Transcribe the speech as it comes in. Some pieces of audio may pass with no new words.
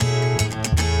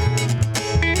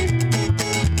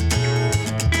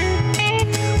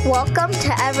Welcome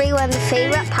to everyone's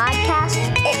favorite podcast,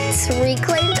 It's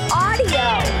Reclaimed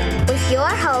Audio, with your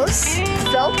hosts,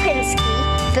 Phil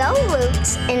Pinsky, Bill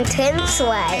Lutz, and Tim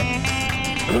Sway.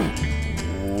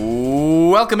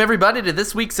 Welcome, everybody, to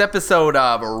this week's episode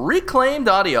of Reclaimed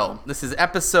Audio. This is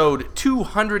episode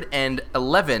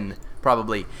 211,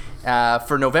 probably,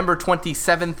 for November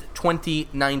 27th,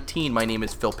 2019. My name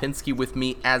is Phil Pinsky. With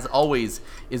me, as always,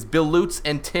 is Bill Lutz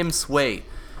and Tim Sway.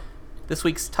 This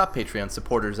week's top Patreon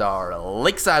supporters are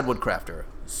Lakeside Woodcrafter,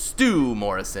 Stu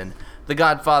Morrison, The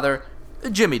Godfather,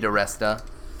 Jimmy DeResta,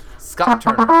 Scott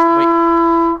Turner.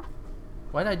 Wait,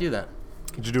 why did I do that?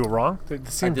 Did you do it wrong? It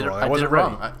seemed wrong. I did it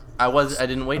wrong. I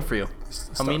didn't wait for you.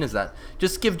 How mean is that?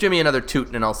 Just give Jimmy another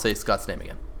toot and I'll say Scott's name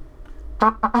again.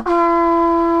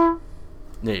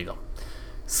 There you go.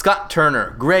 Scott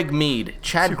Turner, Greg Mead,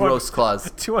 Chad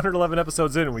Grossclaws. 211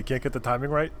 episodes in and we can't get the timing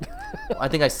right? I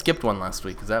think I skipped one last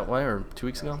week. Is that why? Or 2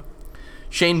 weeks ago?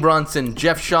 Shane Bronson,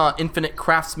 Jeff Shaw, Infinite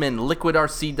Craftsman,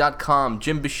 LiquidRC.com,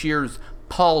 Jim Bashirs,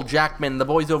 Paul Jackman, the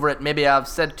boys over at Maybe I've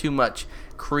Said Too Much,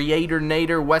 Creator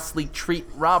Nader, Wesley Treat,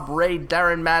 Rob Ray,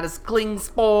 Darren Mattis,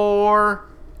 Klingspor.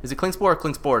 Is it Klingspor or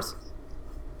Klingspors?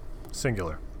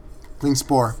 Singular.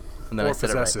 Klingspor. And then or I said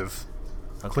possessive.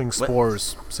 it right. Okay.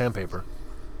 Klingspor's sandpaper.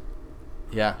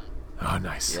 Yeah. Oh,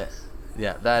 nice.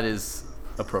 Yeah, that is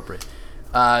appropriate.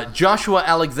 Joshua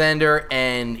Alexander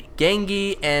and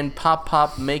Gangi and Pop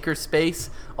Makerspace.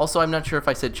 Also, I'm not sure if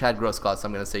I said Chad Grossclaws, so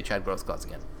I'm going to say Chad Grossclaws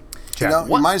again. Chad.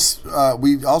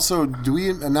 We also, do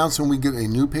we announce when we get a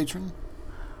new patron?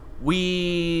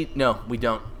 No, we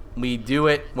don't. We do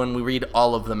it when we read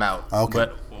all of them out. Okay.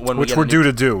 But when Which we're due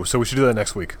to do, so we should do that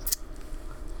next week.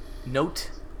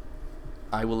 Note,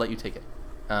 I will let you take it.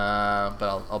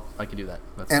 But I can do that.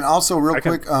 And also, real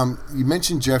quick, you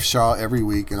mentioned Jeff Shaw every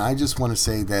week, and I just want to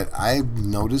say that I've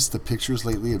noticed the pictures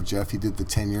lately of Jeff. He did the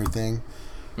 10-year thing.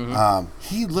 Mm-hmm.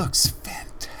 He looks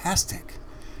fantastic.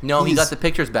 No, he got the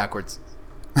pictures backwards.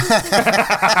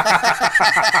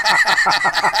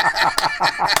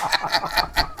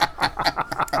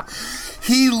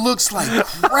 He looks like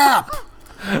crap.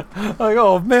 Like,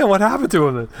 oh man, what happened to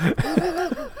him then?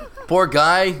 Poor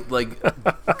guy,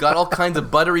 got all kinds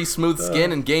of buttery smooth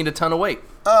skin and gained a ton of weight.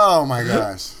 Oh my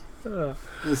gosh.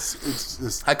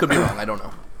 I could be wrong. I don't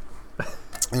know.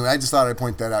 Anyway, I just thought I'd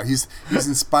point that out. He's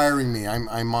inspiring me.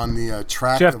 I'm on the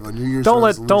track Jeff, of a New Year's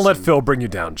resolution. Don't let resolution. Phil bring you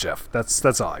down, Jeff.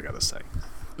 That's all I gotta say.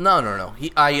 No.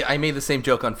 I made the same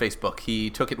joke on Facebook. He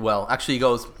took it well. Actually, he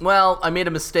goes, well, I made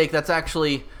a mistake. That's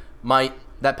actually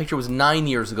that picture was 9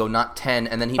 years ago, not 10.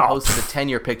 And then he posted a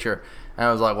 10-year picture. And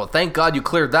I was like, well, thank God you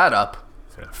cleared that up.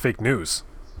 Yeah, fake news.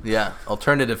 Yeah,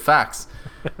 alternative facts.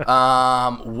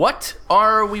 What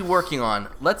are we working on?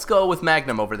 Let's go with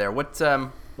Magnum over there. What's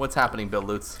happening, Bill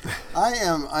Lutz?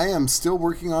 I am still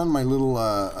working on my little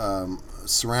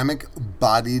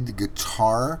ceramic-bodied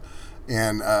guitar,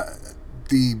 and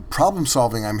the problem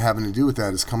solving I'm having to do with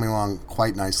that is coming along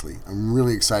quite nicely. I'm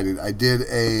really excited. I did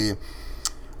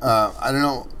I don't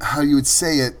know how you would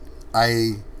say it,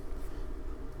 I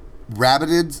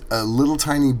rabbited a little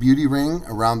tiny beauty ring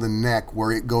around the neck where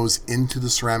it goes into the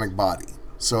ceramic body.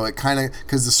 So it kind of,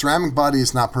 because the ceramic body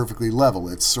is not perfectly level,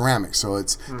 it's ceramic. So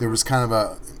there was kind of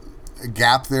a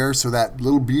gap there. So that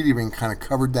little beauty ring kind of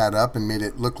covered that up and made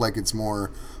it look like it's more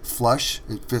flush.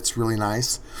 It fits really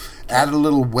nice. Added a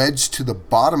little wedge to the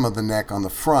bottom of the neck on the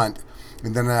front,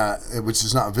 and then which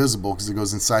is not visible because it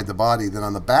goes inside the body. Then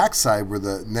on the back side where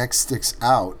the neck sticks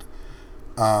out,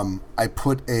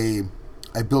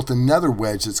 I built another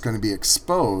wedge that's going to be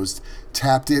exposed,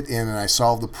 tapped it in, and I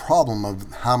solved the problem of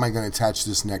how am I going to attach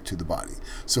this neck to the body.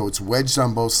 So it's wedged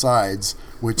on both sides,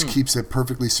 which keeps it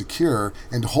perfectly secure.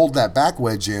 And to hold that back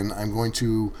wedge in, I'm going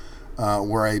to,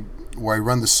 where I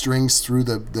run the strings through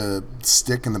the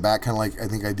stick in the back, kind of like I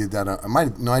think I did that.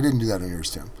 I didn't do that on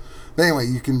yours, Tim. But anyway,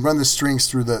 you can run the strings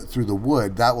through the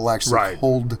wood. That will actually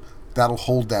hold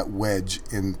that wedge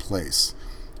in place.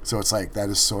 So it's like, that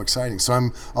is so exciting. So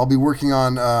I'll be working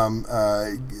on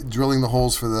drilling the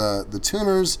holes for the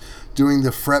tuners, doing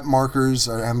the fret markers.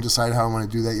 I haven't decided how I want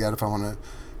to do that yet, if I want to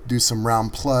do some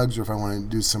round plugs or if I want to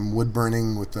do some wood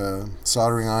burning with the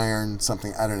soldering iron,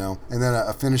 something, I don't know. And then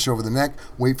a finish over the neck,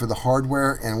 wait for the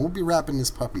hardware, and we'll be wrapping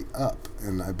this puppy up.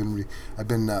 And I've been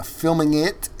filming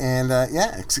it, and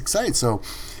it's exciting. So,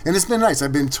 and it's been nice.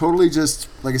 I've been totally just,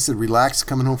 like I said, relaxed,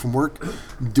 coming home from work,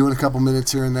 doing a couple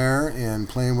minutes here and there, and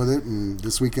playing with it. And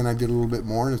this weekend I did a little bit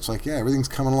more, and it's like, everything's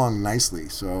coming along nicely.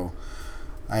 So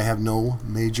I have no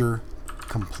major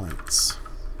complaints.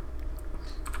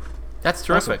 That's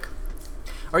terrific. Awesome.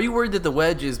 Are you worried that the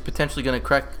wedge is potentially going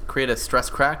to create a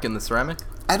stress crack in the ceramic?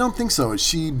 I don't think so.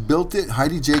 She built it.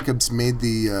 Heidi Jacobs made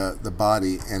the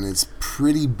body, and it's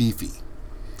pretty beefy.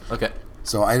 Okay.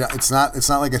 So it's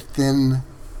not like a thin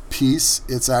piece.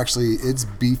 It's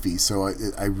beefy. So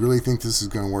I really think this is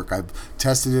going to work. I've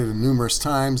tested it numerous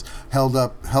times. Held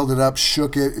it up,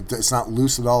 shook it. It's not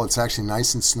loose at all. It's actually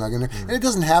nice and snug in there, and it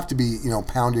doesn't have to be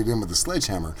pounded in with a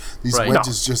sledgehammer. These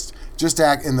wedges just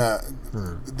act in that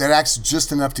acts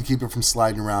just enough to keep it from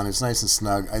sliding around. It's nice and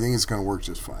snug. I think it's going to work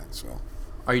just fine. So.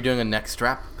 Are you doing a neck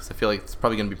strap? Because I feel like it's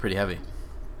probably going to be pretty heavy.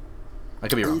 I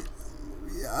could be wrong.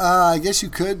 I guess you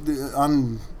could.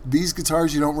 On these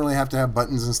guitars, you don't really have to have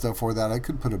buttons and stuff for that. I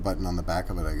could put a button on the back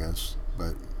of it, I guess.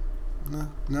 But no,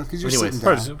 because you're sitting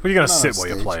down. But you're going to sit while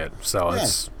you play it. So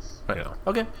it's,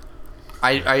 Okay.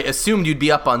 I assumed you'd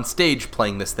be up on stage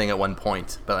playing this thing at one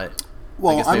point, but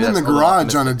I'm in the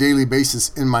garage on a daily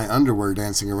basis in my underwear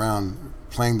dancing around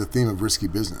playing the theme of Risky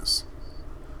Business.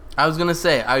 I was going to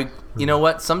say, you know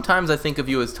what? Sometimes I think of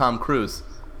you as Tom Cruise.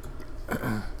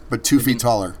 But 2 feet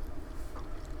taller.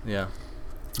 Yeah.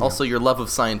 Also, your love of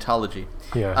Scientology.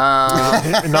 Yeah.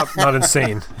 Not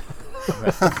insane.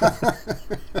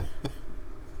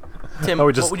 Tim,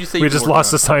 what would you say? We just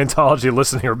lost the Scientology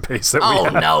listener base that we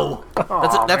had. No!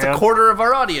 That's a quarter of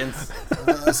our audience.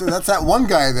 So that's that one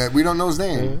guy that we don't know his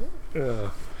name.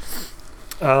 Yeah,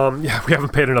 we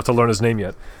haven't paid enough to learn his name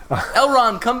yet.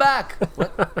 Elron, come back!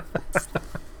 What?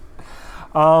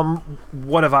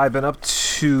 What have I been up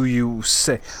to, you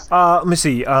say? Let me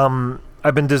see.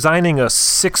 I've been designing a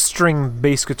 6-string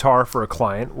bass guitar for a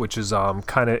client, which is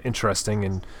kind of interesting.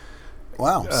 And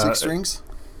wow, 6 strings?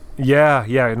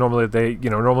 Yeah. Normally they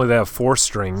have 4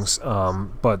 strings,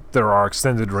 but there are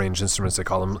extended range instruments, they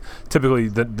call them. Typically,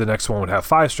 the next one would have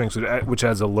 5 strings, which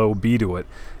adds a low B to it.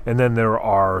 And then there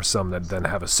are some that then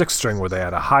have a 6th string where they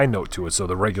add a high note to it. So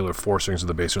the regular 4 strings of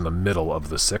the bass are in the middle of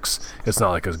the 6. It's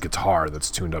not like a guitar that's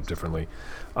tuned up differently.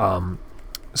 I've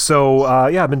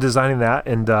been designing that,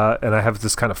 and I have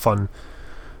this kind of fun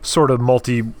sort of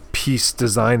multi-piece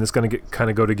design that's going to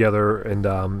kind of go together,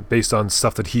 and based on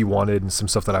stuff that he wanted and some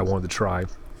stuff that I wanted to try.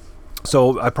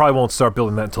 So I probably won't start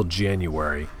building that until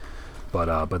January,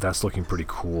 but that's looking pretty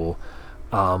cool.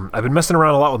 I've been messing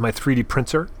around a lot with my 3D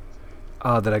printer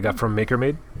that I got from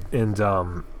MakerMade, and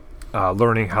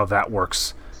learning how that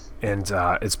works. And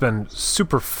it's been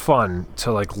super fun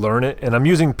to learn it. And I'm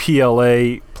using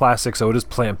PLA plastic, so it is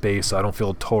plant-based, so I don't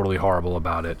feel totally horrible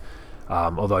about it.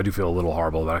 Although I do feel a little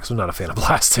horrible about it because I'm not a fan of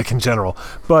plastic in general.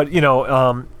 But,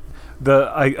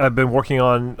 I've been working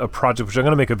on a project which I'm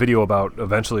going to make a video about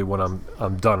eventually when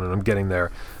I'm done, and I'm getting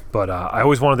there. But I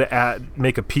always wanted to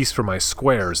make a piece for my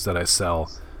squares that I sell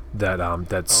that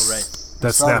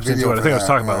snaps into it. I think I was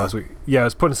talking about it last week. Yeah, I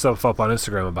was putting stuff up on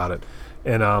Instagram about it.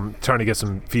 And trying to get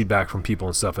some feedback from people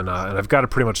and stuff, and I've got it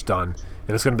pretty much done,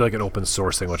 and it's going to be like an open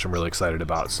source thing, which I'm really excited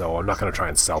about. So I'm not going to try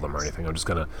and sell them or anything. I'm just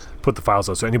going to put the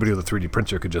files out so anybody with a 3D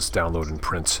printer could just download and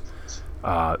print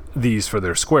these for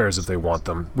their squares if they want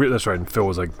them. That's right. And Phil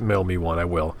was like, "Mail me one, I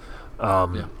will."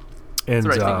 Yeah. And that's the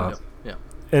right thing to do. Yeah.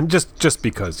 And just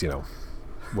because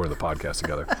we're the podcast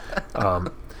together.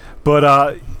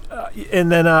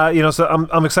 So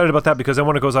I'm excited about that because then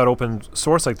when it goes out open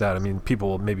source like that, I mean,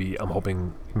 people maybe, I'm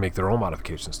hoping, make their own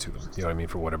modifications to them, you know what I mean,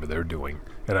 for whatever they're doing.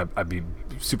 And I'd be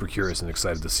super curious and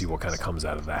excited to see what kind of comes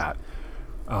out of that.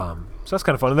 So that's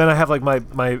kind of fun. And then I have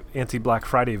my anti-Black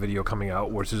Friday video coming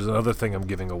out, which is another thing I'm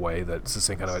giving away that's the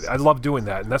same kind of, I love doing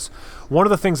that. And that's one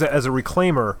of the things that as a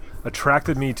reclaimer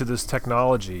attracted me to this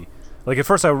technology. At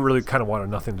first I really kind of wanted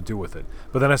nothing to do with it,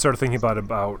 but then I started thinking about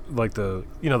the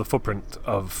footprint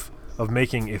of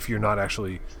making if you're not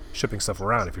actually shipping stuff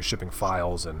around, if you're shipping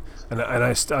files, and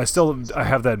I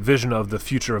have that vision of the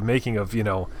future of making of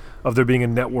there being a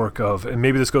network of, and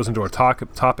maybe this goes into our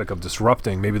topic of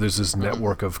disrupting. Maybe there's this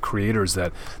network of creators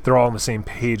that they're all on the same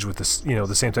page with this,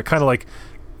 the same time, kind of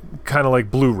like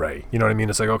Blu-ray. You know what I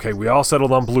mean? It's like, okay, we all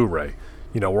settled on Blu-ray.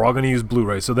 We're all going to use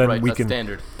Blu-ray, so then we can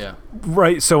standard, yeah.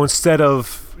 Right. So instead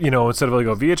of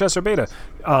VHS or Beta,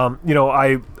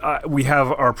 we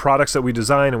have our products that we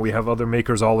design, and we have other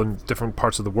makers all in different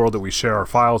parts of the world that we share our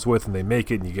files with, and they make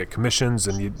it, and you get commissions,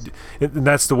 and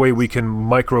that's the way we can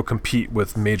micro compete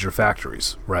with major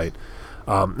factories, right?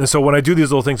 And so when I do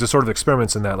these little things, there's sort of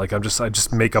experiments in that. I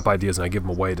just make up ideas and I give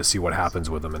them away to see what happens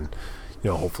with them, and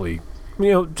hopefully.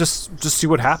 Just see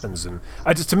what happens, and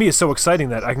to me it's so exciting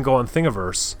that I can go on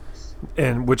Thingiverse,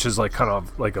 and which is kind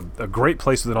of a great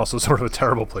place, but then also sort of a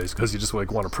terrible place because you just want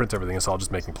to print everything. It's all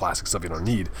just making plastic stuff you don't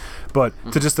need. But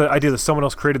to just the idea that someone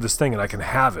else created this thing and I can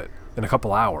have it in a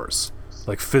couple hours,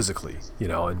 physically,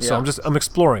 and so I'm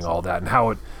exploring all that and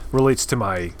how it relates to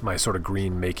my sort of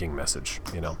green making message,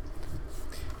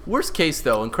 Worst case,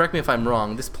 though, and correct me if I'm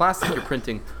wrong, this plastic you're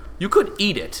printing, you could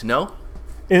eat it, no?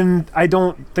 And I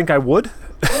don't think I would.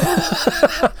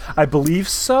 I believe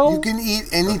so. You can eat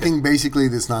anything basically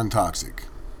that's non-toxic.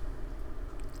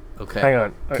 Okay. Hang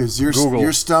on. Because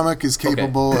your stomach is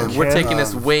capable of... We're taking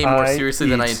this way more I seriously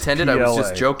than I eat intended. I was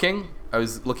just PLA. joking. I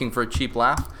was looking for a cheap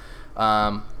laugh.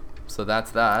 So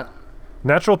that's that.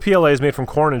 Natural PLA is made from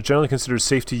corn and generally considered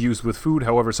safe to use with food.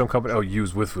 However, some companies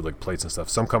use with food like plates and stuff.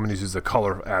 Some companies use the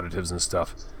color additives and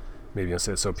stuff. Maybe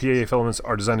instead. So PLA filaments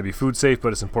are designed to be food safe,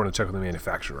 but it's important to check with the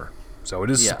manufacturer. So it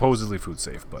is supposedly food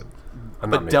safe, but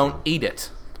But don't eat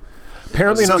it.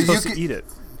 Apparently, So not you supposed could- to eat it.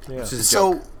 Yeah. Which is a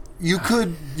So joke. you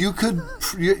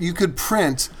could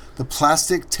print the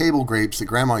plastic table grapes that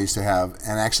Grandma used to have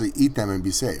and actually eat them and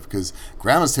be safe, because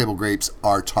Grandma's table grapes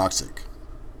are toxic.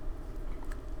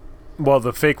 Well,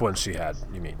 the fake ones she had,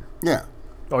 you mean? Yeah.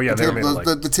 Oh yeah, they were made of, like,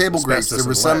 the table grapes. asbestos There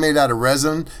were and some lead. made out of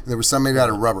resin, and there were some made out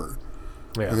of rubber.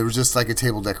 Yeah. And they were just like a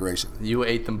table decoration. You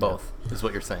ate them both, is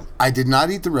what you're saying. I did not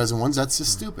eat the resin ones. That's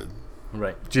just stupid.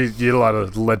 Right. You eat a lot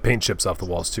of lead paint chips off the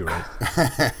walls too, right?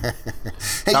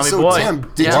 Hey, Tommy so boy. Tim,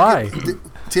 Why?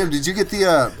 Tim, did you get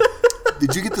the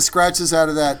did you get the scratches out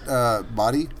of that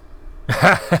body?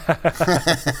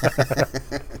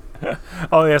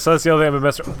 Oh yeah, so that's the other thing I've been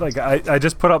messing with. Like I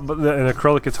just put up an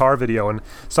acrylic guitar video, and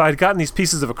so I'd gotten these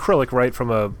pieces of acrylic right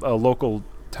from a local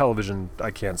television.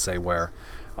 I can't say where.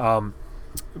 So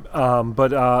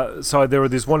there were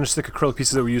these 1-inch thick acrylic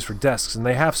pieces that were used for desks, and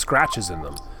they have scratches in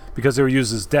them because they were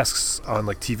used as desks on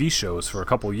like TV shows for a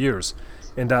couple of years.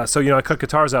 And so I cut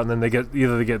guitars out, and then they get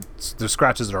the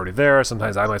scratches that are already there.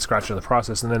 Sometimes I might scratch in the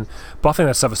process, and then buffing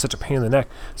that stuff is such a pain in the neck.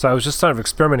 So I was just sort of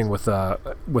experimenting with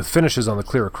finishes on the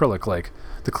clear acrylic. Like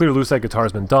the clear lucite guitar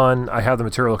has been done. I have the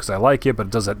material because I like it, but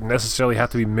does it necessarily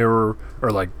have to be mirror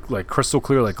or like crystal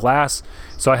clear like glass?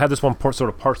 So I had this one sort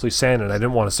of partially sanded, and I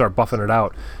didn't want to start buffing it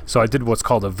out. So I did what's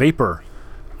called a vapor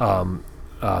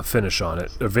finish on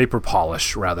it, a vapor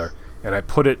polish rather. And I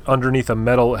put it underneath a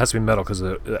metal. It has to be metal because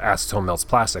the acetone melts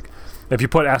plastic. If you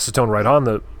put acetone right on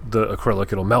the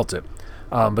acrylic, it'll melt it.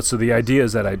 But so the idea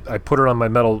is that I put it on my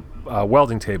metal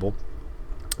welding table,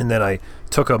 and then I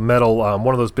took a metal,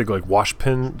 one of those big like wash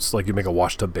pins, like you make a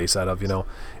wash tub base out of,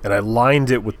 and I lined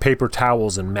it with paper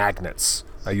towels and magnets.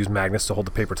 I used magnets to hold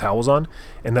the paper towels on,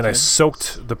 and then I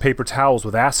soaked the paper towels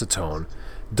with acetone,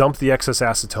 dumped the excess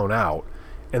acetone out,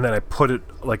 and then I put it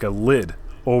like a lid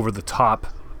over the top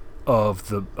of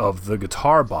the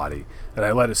guitar body, and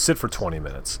I let it sit for 20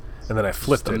 minutes, and then I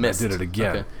flipped it and I did it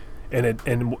again. Okay.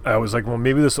 And I was like, well,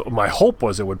 maybe this. My hope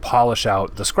was it would polish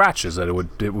out the scratches, that it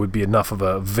would be enough of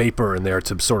a vapor in there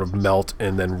to sort of melt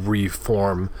and then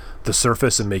reform the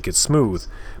surface and make it smooth.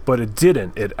 But it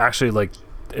didn't. It actually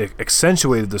it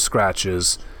accentuated the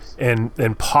scratches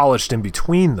and polished in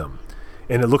between them,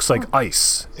 and it looks like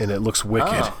ice, and it looks wicked.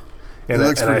 Oh. It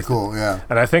looks pretty cool, yeah.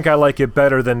 And I think I like it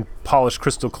better than polished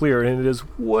crystal clear, and it is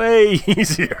way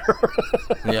easier.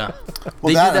 Yeah.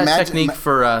 Well, They do that technique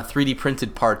for 3D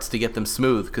printed parts to get them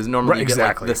smooth, because normally you get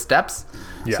like the steps.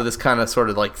 Yeah. So this kind of sort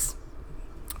of like...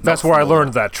 That's where I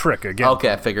learned that trick again.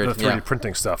 Okay, I figured. The 3D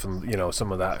printing stuff and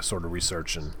some of that sort of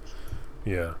research and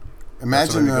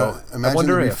Imagine I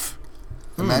wonder if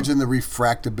imagine the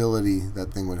refractability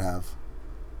that thing would have.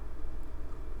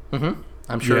 Mm-hmm.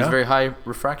 I'm sure it's very high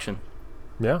refraction.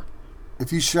 Yeah.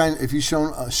 If you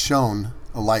shone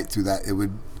a light through that, it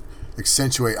would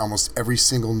accentuate almost every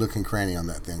single nook and cranny on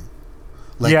that thing.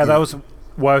 That was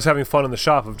why I was having fun in the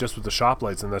shop with the shop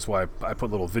lights, and that's why I put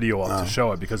a little video up to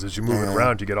show it, because as you move it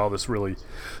around, you get all this really.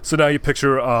 So now you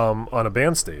picture on a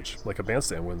band stage, like a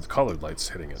bandstand with colored lights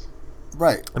hitting it.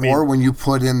 Right. Or when you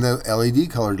put in the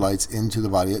LED colored lights into the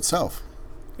body itself.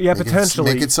 Yeah,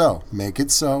 potentially. Make it so. Make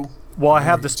it so. Well, I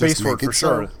have the space for it for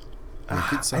sure.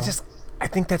 Make it so. I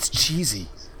think that's cheesy.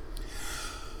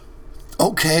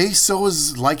 Okay, so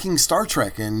is liking Star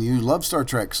Trek, and you love Star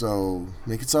Trek, so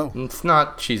make it so. It's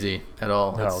not cheesy at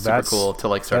all. No, it's super cool to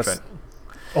like Star Trek.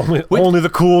 Only the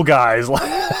cool guys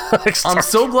like Star I'm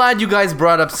so glad you guys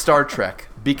brought up Star Trek,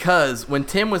 because when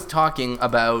Tim was talking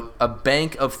about a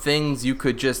bank of things you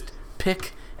could just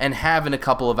pick and have in a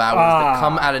couple of hours that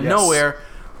come out of nowhere,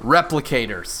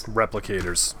 replicators.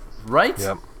 Right?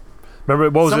 Yep.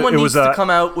 Remember, what was Someone it? It needs was to come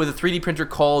out with a 3D printer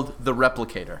called the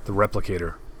Replicator. The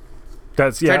Replicator.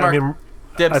 That's Trademark. I mean,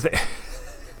 Dibs.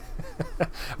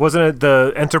 wasn't it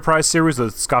the Enterprise series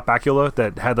with Scott Bakula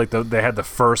that had they had the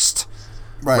first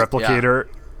Replicator,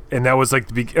 and that was like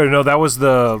that was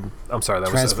the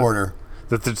Transporter.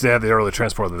 They had the early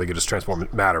transporter that they could just transform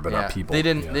matter, but not people. They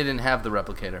didn't have the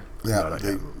Replicator. Yeah.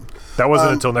 That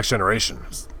wasn't until Next Generation.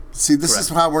 See, this is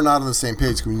Correct. how we're not on the same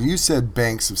page. When you said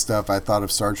banks of stuff, I thought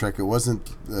of Star Trek. It wasn't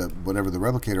whatever the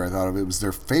replicator I thought of. It was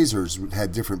their phasers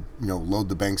had different, load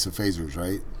the banks of phasers,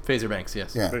 right? Phaser banks,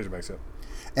 yes. Yeah. Phaser banks, yeah.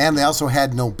 And they also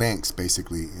had no banks,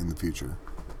 basically, in the future.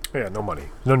 Yeah, no money.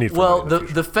 No need for Well, money in the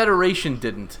future. the Federation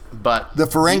didn't, but The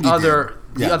Ferengi other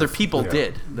did. Yeah. other people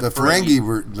did. The Ferengi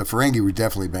were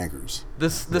definitely bankers. the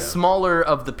smaller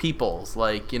of the peoples,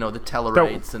 like the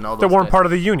Tellarites and all those. That weren't guys. part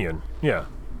of the Union. Yeah.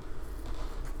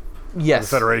 Yes,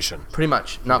 The Federation. pretty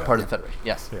much not part of the Federation.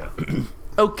 Yes. Yeah.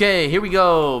 Okay, here we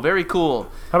go. Very cool.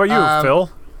 How about you, Phil?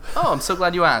 Oh, I'm so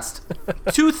glad you asked.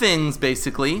 Two things,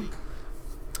 basically.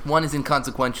 One is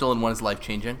inconsequential and one is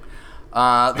life-changing.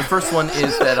 The first one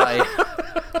is that I...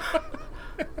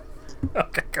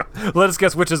 Okay, go. Let us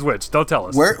guess which is which. Don't tell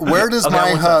us. Where does Okay, my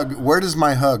one hug? Where does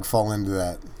my hug fall into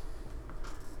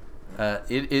that?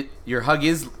 Your hug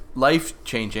is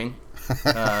life-changing.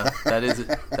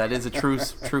 That is a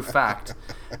true fact.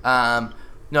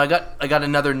 No, I got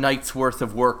another night's worth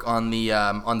of work on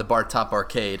the Bar Top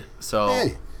Arcade, so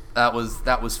Hey. that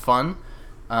was fun.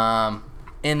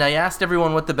 And I asked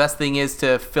everyone what the best thing is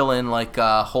to fill in like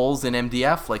holes in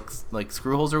MDF, like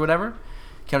screw holes or whatever,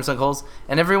 countersunk holes,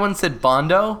 and everyone said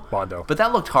Bondo. Bondo. But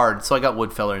that looked hard, so I got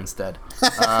wood filler instead.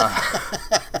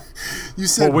 You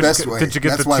said best way. Did you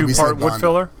get That's the why we two-part said wood Bondo.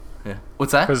 filler? Yeah.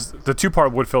 What's that? Because the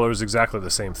two-part wood filler is exactly the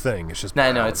same thing. It's just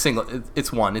No, brown. it's single.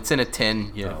 It's one. It's in a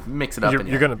tin. You mix it up.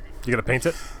 You're gonna paint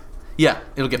it. Yeah,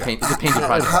 it'll get painted. It's a painted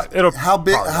project. It'll How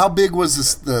big? probably- How big was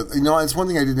this? It's one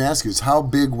thing I didn't ask you is how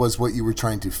big was what you were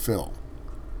trying to fill?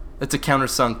 It's a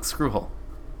countersunk screw hole.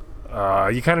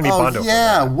 You kind of need Bondo. Oh for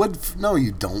yeah, that. No,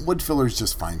 you don't. Wood filler's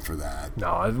just fine for that.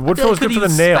 No, wood filler's good for the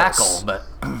nails. Spackle,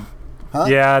 but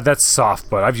Yeah, that's soft,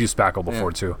 but I've used spackle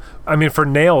before too. I mean, for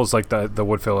nails, like the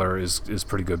wood filler is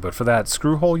pretty good, but for that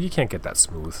screw hole, you can't get that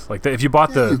smooth. Like if you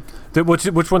bought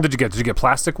which one did you get? Did you get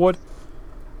plastic wood?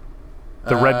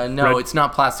 The red. no, red- it's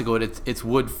not plastic wood. It's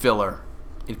wood filler.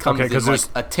 It comes Okay, 'cause in like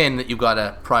there's- a tin that you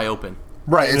gotta pry open.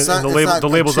 right. And, It's not. and it's not the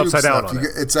label's tube upside down stuff. on it.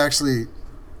 It's actually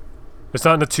It's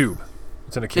not in a tube.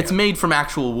 It's in a can. It's made from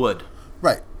actual wood.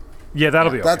 right. Yeah,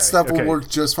 that'll be okay. That stuff Okay. will work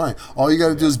just fine. All you got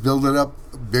to do is build it up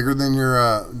bigger than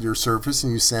your surface,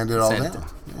 and you sand it all Sand down. it.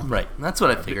 Right. That's what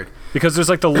I figured. Because there's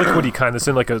like the liquidy kind that's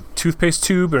in like a toothpaste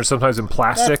tube, or sometimes in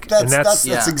plastic, and That's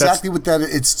Yeah. exactly what that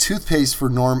is. It's toothpaste for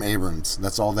Norm Abrams.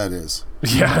 That's all that is.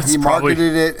 yeah, it's He probably,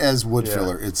 marketed it as wood Yeah.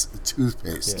 filler. It's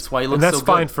toothpaste. That's why he looks and that's so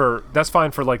fine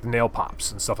good. for like nail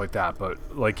pops and stuff like that. But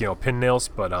like pin nails.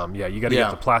 But yeah, you got to Yeah.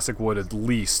 get the plastic wood at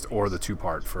least, or the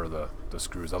 2-part for the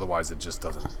screws. Otherwise, it just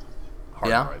doesn't harden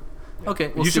Yeah? right.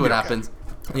 Okay, we'll You see should what be okay. happens.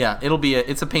 Yeah,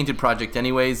 it's a painted project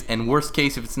anyways, and worst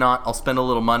case if it's not, I'll spend a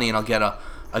little money and I'll get a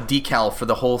decal for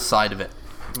the whole side of it.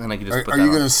 And I can just Are put you that on.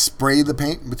 going to spray the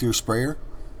paint with your sprayer?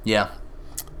 Yeah.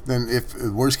 Then, if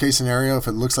worst case scenario, if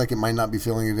it looks like it might not be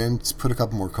filling it in, just put a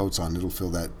couple more coats on. It'll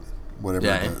fill that whatever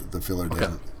Yeah, the filler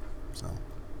didn't. So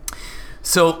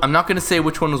So I'm not going to say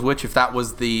which one was which. If that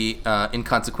was the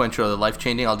inconsequential or the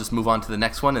life-changing, I'll just move on to the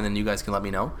next one, and then you guys can let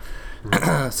me know.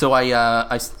 So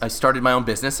I started my own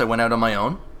business. I went out on my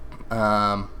own.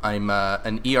 I'm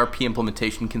an ERP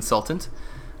implementation consultant.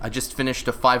 I just finished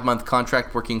a 5-month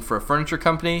contract working for a furniture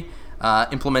company,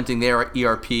 implementing their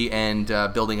ERP and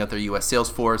building out their US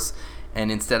sales force. And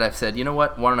instead I've said, you know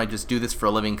what, why don't I just do this for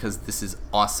a living, because this is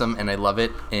awesome and I love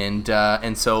it.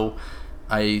 And so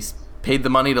I paid the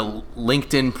money to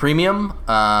LinkedIn Premium,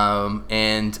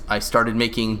 and I started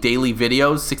making daily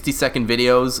videos, 60-second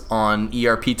videos on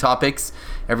ERP topics,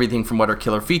 everything from what are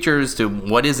killer features to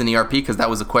what is an ERP, because that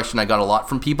was a question I got a lot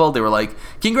from people. They were like,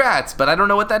 congrats, but I don't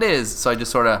know what that is. So I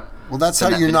just sort of... well, that's how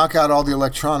you knock out all the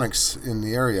electronics in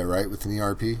the area, right, with an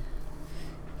ERP?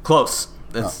 Close.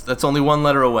 That's only one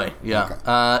letter away.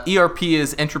 Yeah. ERP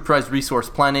is Enterprise Resource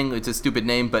Planning. It's a stupid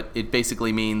name, but it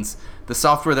basically means the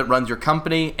software that runs your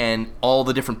company and all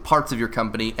the different parts of your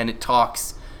company, and it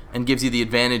talks and gives you the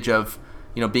advantage of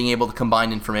being able to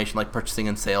combine information like purchasing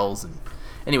and sales. And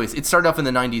anyways, it started off in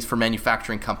the 90s for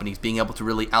manufacturing companies being able to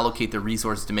really allocate their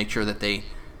resources to make sure that they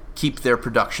keep their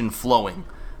production flowing.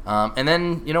 And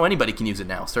then anybody can use it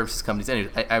now. Services companies.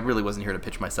 Anyway, I really wasn't here to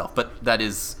pitch myself, but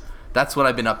that's what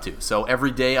I've been up to. So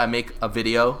every day I make a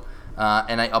video,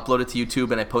 and I upload it to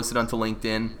YouTube, and I post it onto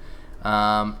LinkedIn.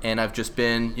 And I've just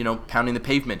been, pounding the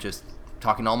pavement, just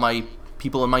talking to all my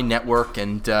people in my network.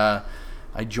 And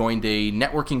I joined a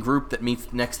networking group that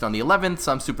meets next on the 11th,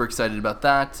 so I'm super excited about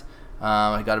that.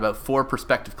 I got about 4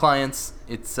 prospective clients.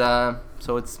 We're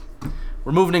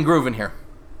moving and grooving here.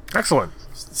 Excellent.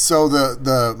 So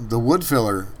the wood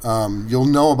filler, you'll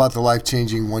know about the life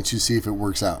changing once you see if it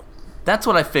works out. That's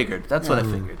what I figured.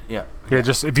 Yeah. Yeah,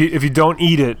 just if you don't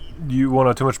eat it, you won't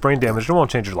have too much brain damage. It won't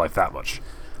change your life that much.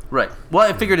 Right. Well,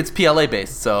 I figured it's PLA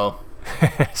based, so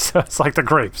So it's like the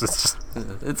grapes. It's just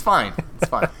it's fine. It's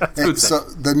fine. It's food So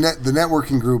safe. the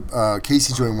networking group,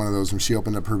 Casey joined one of those when she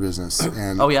opened up her business,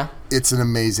 and Oh, yeah? it's an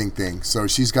amazing thing. So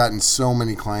she's gotten so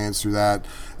many clients through that,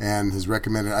 and has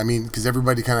recommended. I mean, because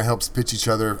everybody kind of helps pitch each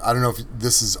other. I don't know if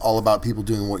this is all about people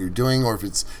doing what you're doing, or if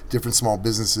it's different small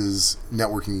businesses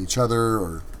networking each other,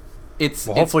 or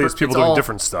hopefully it's people doing all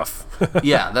different stuff.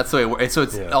 Yeah, that's the way it works. So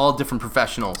it's Yeah. all different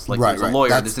professionals. Like Right, there's a right. lawyer,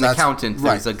 That's- there's an that's- accountant,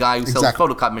 right. there's a guy who sells Exactly.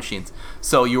 photocopy machines.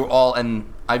 So you're all,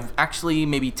 and I've actually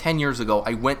maybe 10 years ago,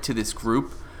 I went to this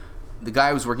group. The guy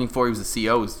I was working for, he was the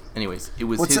CEO. Anyways, it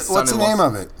was his what's the son-in-law. name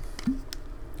of it?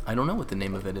 I don't know what the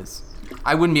name of it is.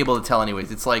 I wouldn't be able to tell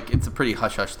anyways. It's a pretty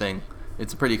hush-hush thing.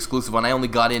 It's a pretty exclusive one. I only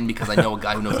got in because I know a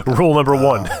guy who knows. Rule number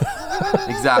one: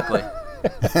 Exactly.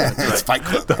 It's Fight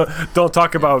Club. don't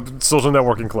talk about social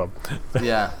networking club.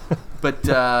 Yeah, but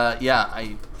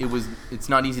it's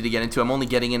not easy to get into. I'm only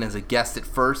getting in as a guest at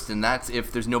first, and that's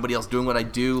if there's nobody else doing what I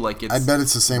do. Like it's. I bet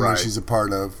it's the same one Right. she's a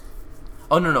part of.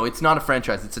 Oh no, it's not a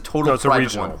franchise. It's a total No, it's a private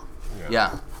regional. one.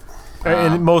 Yeah.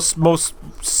 And most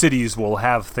cities will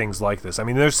have things like this. I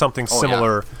mean, there's something Oh, yeah.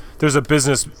 similar. There's a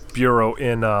business bureau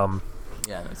in Yeah,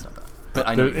 no, it's not that. But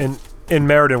I know. in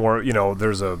Meriden where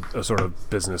there's a sort of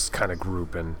business kind of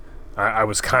group, and I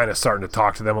was kind of starting to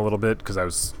talk to them a little bit because I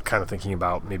was kind of thinking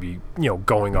about maybe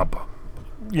going up,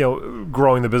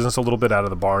 growing the business a little bit out of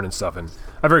the barn and stuff. And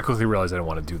I very quickly realized I didn't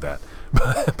want to do that.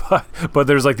 But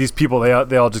there's like these people, they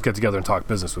all just get together and talk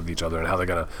business with each other and how they're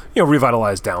gonna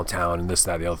revitalize downtown and this,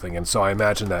 that, the other thing. And so I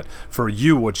imagine that for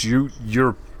you, what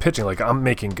you're pitching, like I'm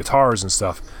making guitars and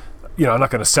stuff. I'm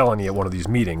not going to sell any at one of these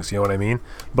meetings. You know what I mean?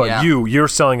 But Yeah. you're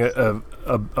selling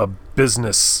a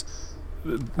business.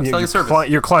 selling a service.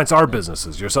 Your clients are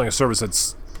businesses. You're selling a service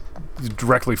that's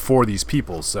directly for these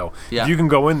people. So Yeah. if you can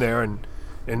go in there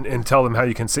and tell them how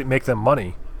you can make them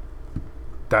money,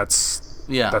 that's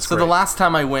So great. the last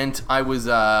time I went, I was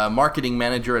a marketing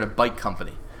manager at a bike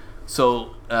company.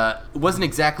 So it wasn't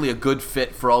exactly a good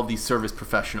fit for all these service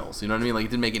professionals. You know what I mean? Like it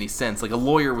didn't make any sense. Like a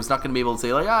lawyer was not going to be able to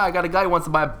say like, I got a guy who wants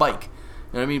to buy a bike.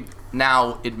 You know what I mean?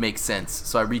 Now it makes sense.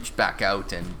 So I reached back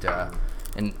out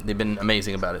and they've been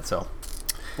amazing about it. So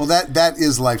Well, that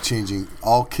is life changing.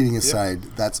 All kidding aside,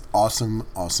 that's awesome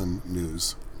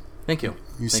news. thank you.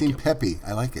 You Thank seem peppy.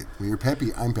 I like it. When you're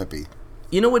peppy, I'm peppy.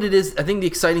 You know what it is? I think the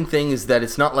exciting thing is that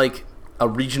it's not like a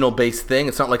regional-based thing.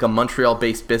 It's not like a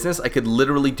Montreal-based business. I could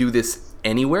literally do this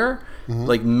anywhere.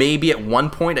 Like maybe at one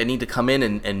point I need to come in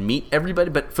and meet everybody,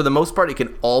 but for the most part it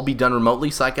can all be done remotely.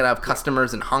 So I could have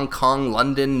customers in Hong Kong,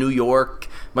 London, New York,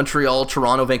 Montreal,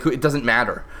 Toronto, Vancouver. It doesn't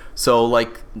matter. So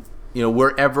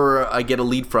wherever I get a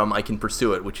lead from, I can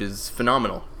pursue it, which is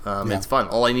phenomenal. It's fun.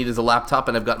 All I need is a laptop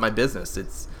and I've got my business.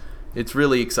 It's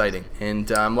really exciting, and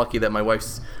I'm lucky that my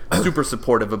wife's super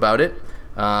supportive about it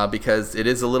because it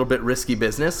is a little bit risky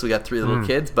business. We got 3 little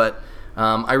kids, but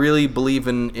I really believe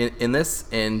in this,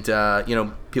 and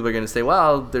people are going to say,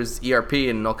 well, there's ERP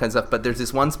and all kinds of stuff, but there's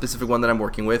this one specific one that I'm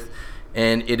working with,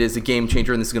 and it is a game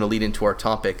changer, and this is going to lead into our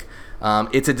topic.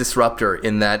 It's a disruptor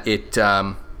in that it...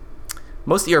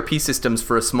 most ERP systems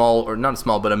for a small, or not a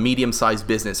small, but a medium-sized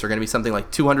business are going to be something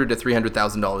like $200,000 to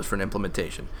 $300,000 for an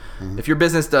implementation. If your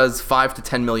business does $5 to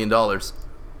 $10 million, it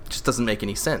just doesn't make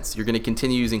any sense. You're going to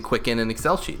continue using Quicken and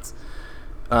Excel sheets.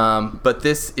 But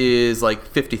this is like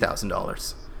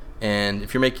 $50,000. And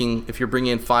if you're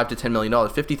bringing in $5 to $10 million,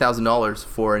 $50,000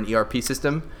 for an ERP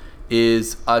system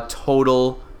is a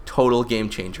total game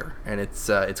changer. And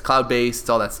it's cloud-based,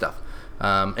 all that stuff.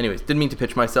 Anyways, didn't mean to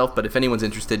pitch myself, but if anyone's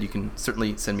interested, you can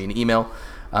certainly send me an email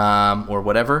or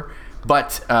whatever.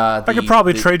 But I could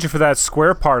probably trade you for that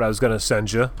Square part I was going to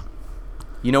send you.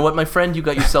 You know what, my friend? You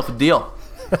got yourself a deal.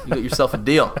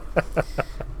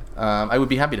 I would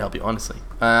be happy to help you, honestly.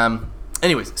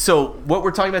 Anyways, so what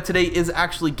we're talking about today is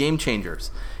actually game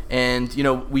changers. And,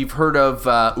 we've heard of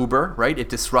Uber, right? It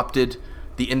disrupted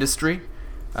the industry.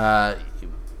 I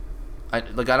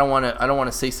don't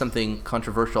want to say something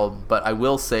controversial, but I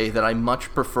will say that I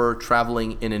much prefer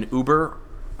traveling in an Uber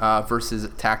versus a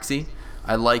taxi.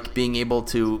 I like being able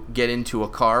to get into a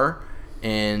car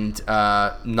and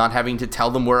not having to tell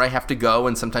them where I have to go,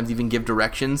 and sometimes even give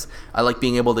directions. I like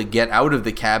being able to get out of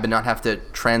the cab and not have to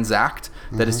transact.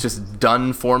 That it's just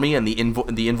done for me, and the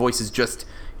invoice is just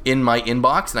in my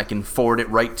inbox, and I can forward it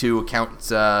right to accounts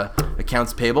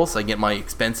payable, so I get my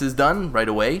expenses done right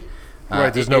away.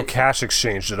 Right, there's no cash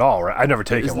exchanged at all, right? I've never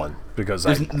taken one because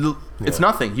it's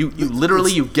nothing. You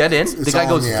literally you get in. The guy all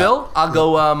goes, in the app. Phil, I'll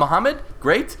go Mohammed.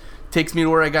 Great. Takes me to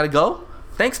where I gotta go.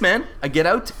 thanks, man. I get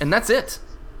out, and that's it.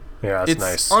 Yeah, that's It's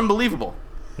nice. unbelievable.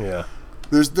 Yeah.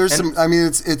 There's some. I mean,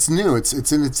 it's new. It's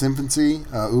in its infancy.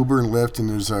 Uber and Lyft, and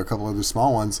there's a couple other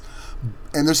small ones,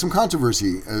 and there's some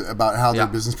controversy about how their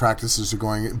business practices are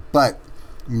going. But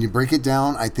when you break it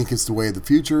down, I think it's the way of the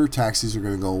future. Taxis are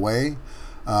going to go away,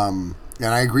 and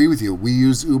I agree with you. We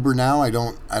use Uber now. I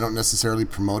don't necessarily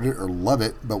promote it or love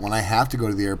it, but when I have to go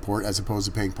to the airport, as opposed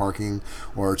to paying parking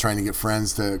or trying to get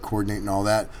friends to coordinate and all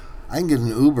that, I can get an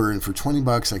Uber, and for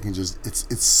 $20, I can just.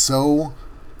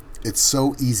 It's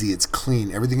so easy. It's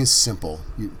clean. Everything is simple.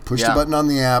 You push the button on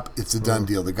the app. It's a done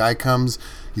deal. The guy comes.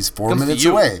 He's 4 minutes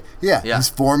away. Yeah, he's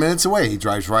 4 minutes away. He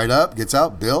drives right up, gets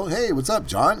out. Bill, hey, what's up,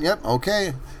 John? Yep,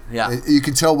 okay. Yeah. You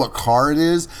can tell what car it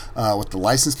is, what the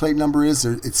license plate number is.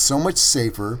 It's so much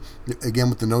safer. Again,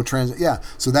 with the no transit. Yeah.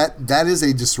 So that is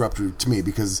a disruptor to me,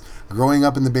 because growing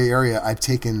up in the Bay Area, I've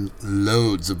taken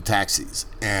loads of taxis,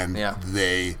 and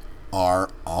they are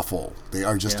awful. They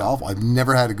are just awful. I've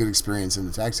never had a good experience in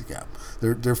the taxi cab.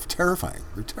 They're terrifying.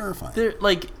 They're terrifying. They're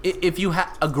like, if you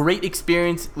have a great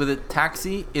experience with a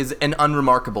taxi, is an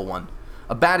unremarkable one.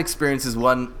 A bad experience is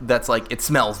one that's like, it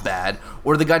smells bad,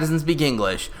 or the guy doesn't speak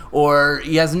English, or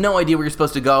he has no idea where you're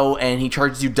supposed to go, and he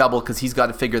charges you double because he's got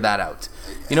to figure that out.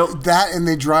 You know that, and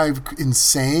they drive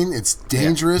insane. It's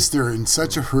dangerous. They're in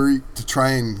such a hurry to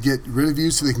try and get rid of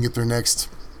you so they can get their next.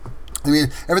 I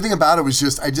mean, everything about it was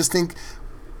just. I just think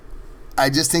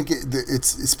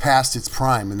it's past its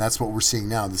prime, and that's what we're seeing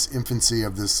now. This infancy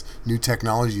of this new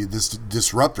technology, this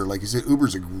disruptor. Like you said,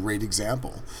 Uber's a great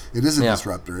example. It is a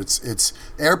disruptor. It's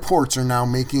airports are now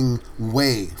making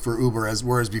way for Uber,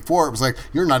 whereas before it was like,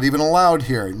 you're not even allowed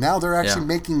here. Now they're actually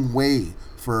making way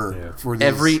for these.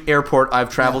 Every airport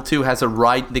I've traveled to has a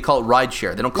ride. They call it ride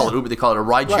share. They don't call it Uber. They call it a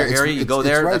ride share area. You go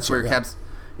there. That's where your cabs.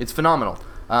 It's phenomenal.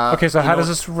 Okay, so how does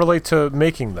this relate to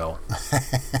making, though?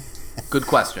 Good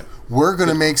question. We're going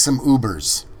to make some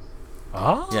Ubers.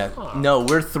 Oh. Yeah. No,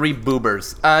 we're three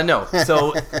boobers. No.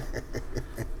 So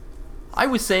I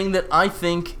was saying that I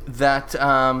think that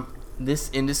this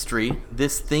industry,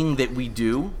 this thing that we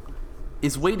do,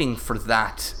 is waiting for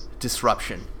that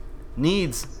disruption.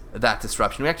 Needs that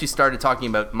disruption. We actually started talking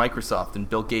about Microsoft and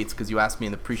Bill Gates because you asked me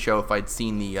in the pre-show if I'd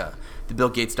seen the Bill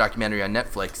Gates documentary on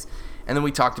Netflix. And then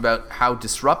we talked about how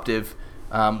disruptive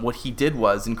what he did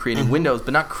was in creating Windows,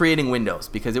 but not creating Windows,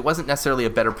 because it wasn't necessarily a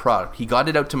better product. He got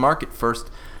it out to market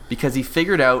first because he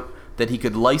figured out that he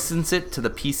could license it to the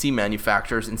PC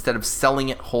manufacturers instead of selling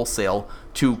it wholesale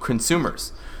to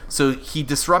consumers. So he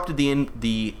disrupted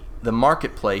the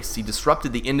marketplace. He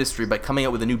disrupted the industry by coming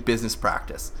out with a new business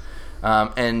practice.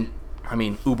 And I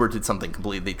mean, Uber did something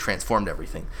completely. They transformed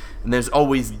everything. And there's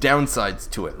always downsides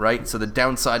to it, right? So the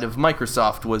downside of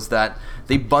Microsoft was that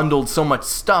they bundled so much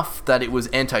stuff that it was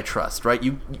antitrust, right?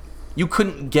 You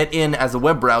couldn't get in as a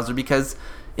web browser because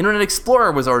Internet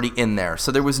Explorer was already in there.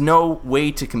 So there was no way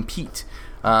to compete.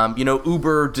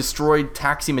 Uber destroyed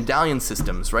taxi medallion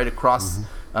systems right across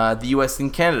the U.S.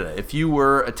 and Canada. If you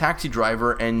were a taxi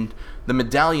driver and the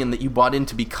medallion that you bought in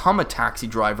to become a taxi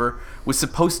driver was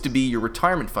supposed to be your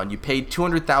retirement fund. You paid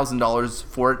 $200,000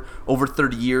 for it over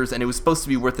 30 years, and it was supposed to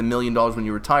be worth $1 million when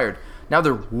you retired. Now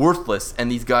they're worthless,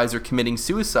 and these guys are committing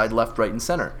suicide left, right, and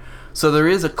center. So there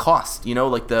is a cost,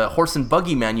 like the horse and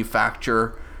buggy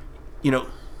manufacturer, no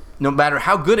matter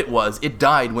how good it was, it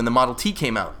died when the Model T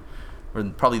came out, or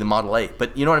probably the Model A.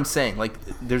 But you know what I'm saying? Like,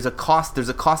 there's a cost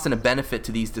and a benefit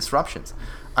to these disruptions.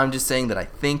 I'm just saying that I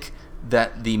think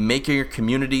that the maker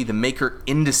community, the maker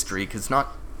industry, because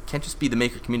can't just be the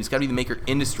maker community, it's got to be the maker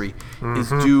industry, is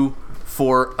due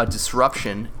for a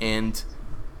disruption, and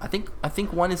I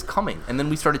think one is coming. And then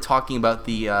we started talking about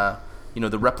the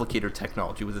the replicator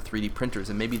technology with the 3D printers,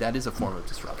 and maybe that is a form of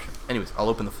disruption. Anyways, I'll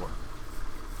open the floor.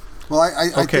 Well,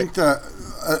 I think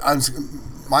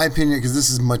my opinion, because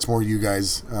this is much more you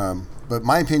guys, but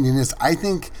my opinion is I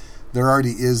think there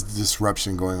already is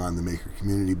disruption going on in the maker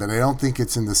community, but I don't think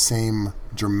it's in the same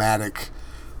dramatic,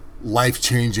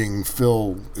 life-changing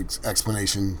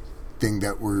explanation thing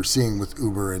that we're seeing with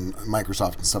Uber and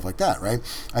Microsoft and stuff like that, right?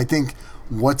 I think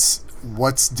what's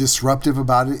disruptive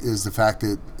about it is the fact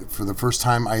that for the first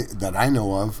time that I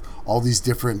know of, all these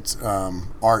different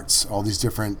arts, all these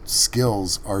different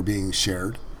skills are being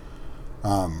shared.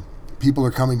 People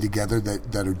are coming together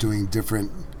that are doing different,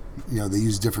 they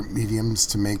use different mediums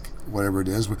to make whatever it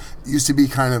is. It used to be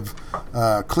kind of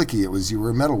cliquey. It was you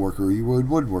were a metal worker, or you were a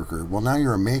woodworker. Well, now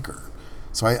you're a maker.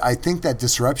 So I think that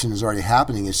disruption is already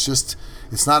happening. It's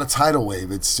not a tidal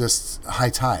wave. It's just high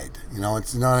tide.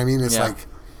 It's, you know what I mean? It's like,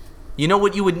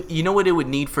 what it would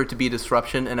need for it to be a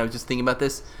disruption. And I was just thinking about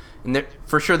this, and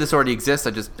for sure this already exists.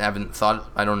 I just haven't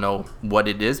thought. I don't know what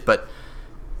it is, but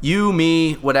you,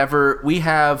 me, whatever, we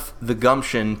have the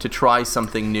gumption to try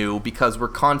something new because we're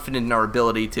confident in our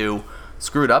ability to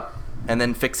screw it up and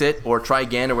then fix it or try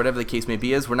again or whatever the case may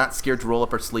be. We're not scared to roll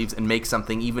up our sleeves and make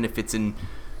something, even if it's in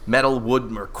metal,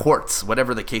 wood, or quartz,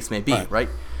 whatever the case may be, right?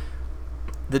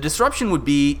 The disruption would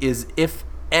be is if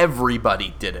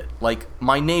everybody did it. Like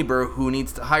my neighbor who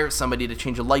needs to hire somebody to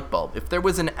change a light bulb. If there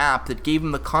was an app that gave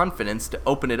him the confidence to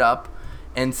open it up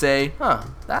and say,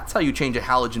 that's how you change a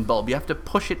halogen bulb. You have to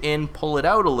push it in, pull it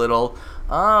out a little.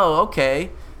 Oh, okay.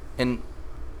 And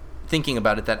thinking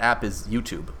about it, that app is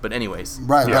YouTube. But anyways.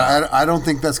 Right. Yeah. But I don't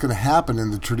think that's going to happen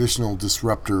in the traditional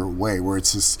disruptor way where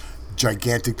it's this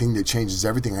gigantic thing that changes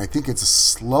everything. I think it's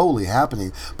slowly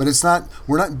happening, but it's not.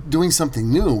 We're not doing something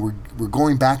new. We're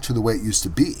going back to the way it used to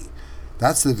be.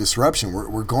 That's the disruption.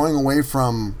 We're going away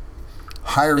from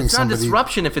hiring somebody. It's not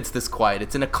disruption if it's this quiet.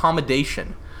 It's an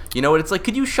accommodation. You know what it's like?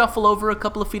 Could you shuffle over a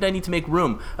couple of feet? I need to make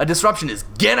room. A disruption is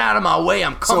get out of my way.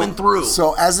 I'm coming through.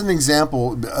 So as an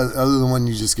example, other than one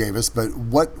you just gave us, but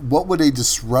what would a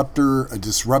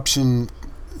disruption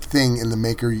thing in the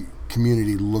maker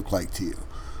community look like to you?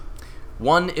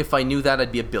 One, if I knew that,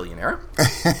 I'd be a billionaire.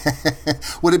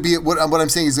 Would it be what I'm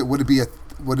saying is that would it be a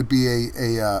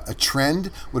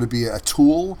trend? Would it be a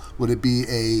tool? Would it be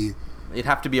a? It'd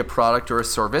have to be a product or a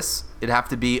service. It'd have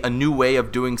to be a new way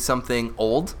of doing something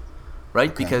old,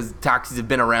 right? Okay. Because taxis have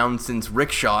been around since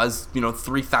rickshaws,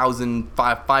 3,000,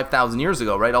 5,000 years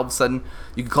ago, right? All of a sudden,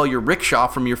 you can call your rickshaw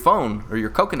from your phone or your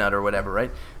coconut or whatever, right?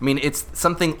 I mean, it's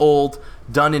something old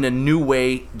done in a new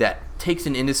way that takes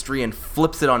an industry and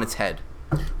flips it on its head.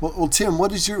 Well, Tim, what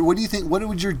do you think? What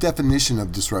would your definition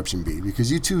of disruption be?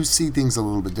 Because you two see things a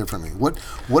little bit differently. What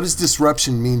does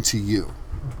disruption mean to you?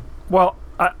 Well,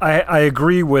 I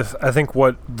agree with, I think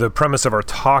what the premise of our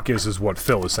talk is what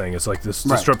Phil is saying. It's like this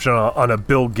disruption on a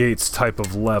Bill Gates type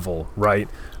of level, right?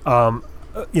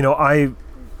 I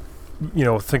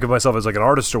think of myself as like an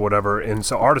artist or whatever, and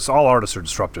so all artists are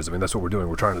disruptors. I mean, that's what we're doing.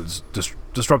 We're trying to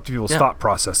disrupt people's thought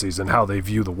processes and how they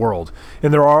view the world.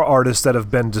 And there are artists that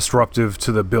have been disruptive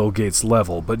to the Bill Gates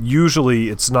level, but usually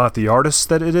it's not the artist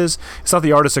that it is. It's not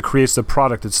the artist that creates the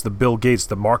product. It's the Bill Gates,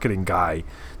 the marketing guy,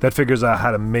 that figures out how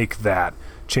to make that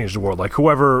change the world. Like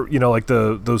whoever, like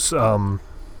those. I'm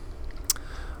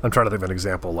trying to think of an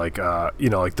example. Like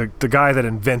like the guy that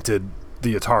invented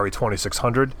the Atari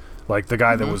 2600. Like the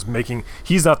guy that was making,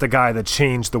 he's not the guy that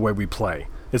changed the way we play.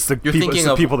 It's the people.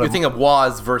 You're thinking of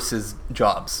Woz versus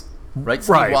Jobs, right?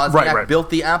 Steve Wozniak built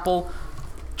the Apple.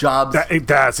 Jobs.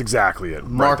 That's exactly it.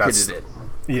 Marketed it.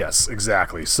 Yes,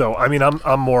 exactly. So I mean,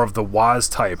 I'm more of the Woz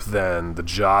type than the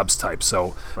Jobs type.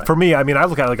 So for me, I mean, I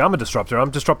look at it like I'm a disruptor.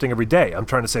 I'm disrupting every day. I'm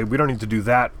trying to say we don't need to do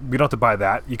that. We don't have to buy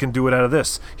that. You can do it out of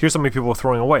this. Here's so many people are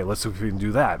throwing away. Let's see if we can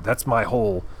do that. That's my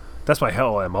whole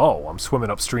MO. I'm swimming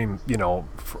upstream,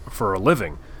 for a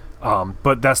living.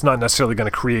 But that's not necessarily going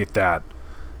to create that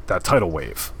tidal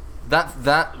wave.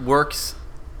 That works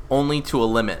only to a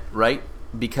limit, right?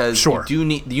 Because you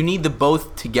need the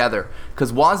both together.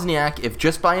 Because Wozniak, if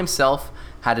just by himself,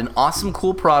 had an awesome,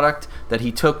 cool product that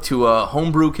he took to a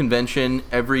homebrew convention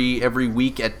every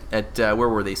week at where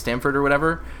were they, Stanford or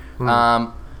whatever.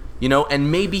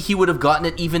 And maybe he would have gotten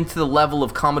it even to the level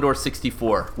of Commodore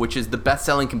 64, which is the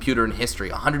best-selling computer in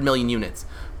history, 100 million units.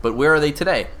 But where are they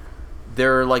today?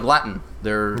 They're like Latin.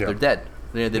 They're dead.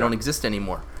 They don't exist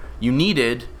anymore. You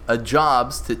needed a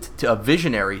Jobs, to a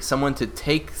visionary, someone to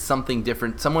take something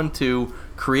different, someone to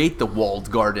create the walled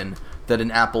garden that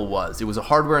an Apple was. It was a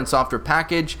hardware and software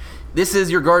package. This is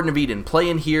your Garden of Eden.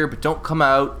 Play in here, but don't come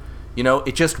out.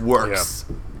 It just works.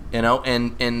 Yeah.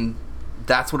 And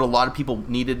that's what a lot of people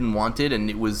needed and wanted, and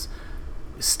it was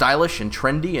stylish and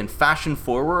trendy and fashion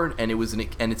forward, and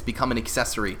it's become an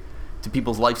accessory to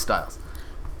people's lifestyles.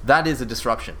 That is a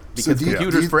disruption, because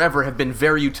computers forever have been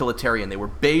very utilitarian. They were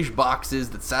beige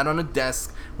boxes that sat on a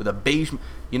desk with a beige.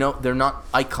 They're not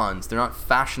icons. They're not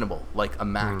fashionable like a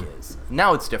Mac is.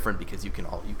 Now it's different because you can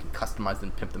customize them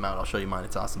and pimp them out. I'll show you mine.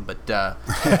 It's awesome. But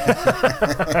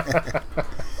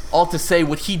all to say,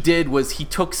 what he did was he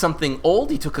took something old.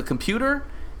 He took a computer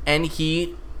and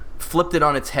he flipped it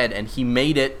on its head, and he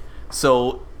made it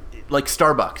so, like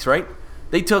Starbucks, right?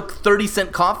 They took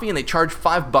 30-cent coffee and they charged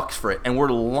 $5 for it, and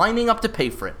we're lining up to pay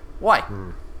for it. Why?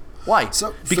 Why?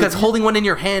 Because holding one in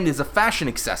your hand is a fashion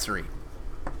accessory.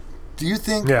 Do you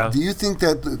think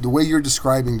that the way you're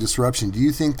describing disruption, do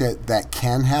you think that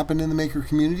can happen in the maker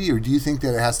community, or do you think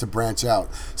that it has to branch out?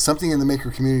 Something in the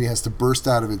maker community has to burst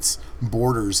out of its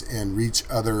borders and reach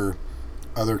other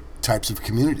types of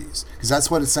communities? Because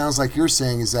that's what it sounds like you're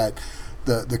saying, is that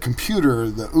the computer,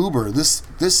 the Uber,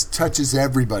 this touches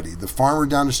everybody. The farmer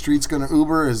down the street's going to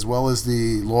Uber as well as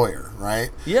the lawyer, right?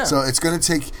 Yeah. So it's going to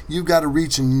take, you've got to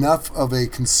reach enough of a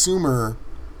consumer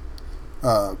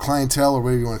clientele, or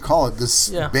whatever you want to call it,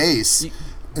 base,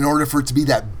 in order for it to be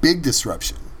that big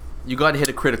disruption. You got to hit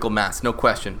a critical mass, no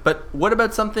question. But what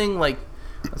about something like,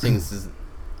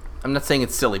 I'm not saying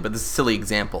it's silly, but this is a silly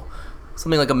example.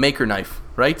 Something like a Maker knife,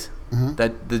 right? Mm-hmm.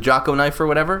 That the Jocko knife or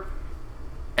whatever.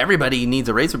 Everybody needs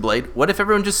a razor blade. What if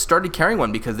everyone just started carrying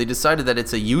one because they decided that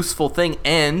it's a useful thing,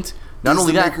 and not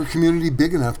only that... Is the Maker community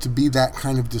big enough to be that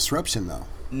kind of disruption, though?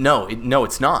 No,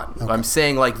 it's not. Okay. I'm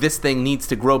saying, like, this thing needs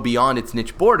to grow beyond its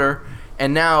niche border,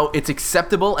 and now it's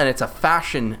acceptable, and it's a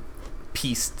fashion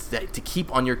piece to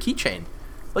keep on your keychain.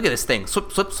 Look at this thing.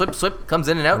 Swip, swip, swip, swip. Comes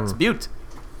in and out. It's a beaut.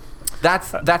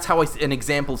 That's how an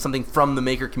example of something from the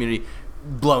Maker community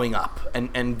blowing up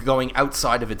and going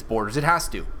outside of its borders. It has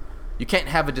to. You can't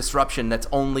have a disruption that's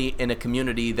only in a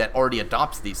community that already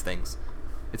adopts these things.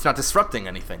 It's not disrupting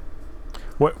anything.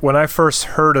 When I first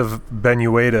heard of Ben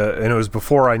Ueda, and it was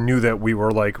before I knew that we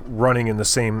were like running in the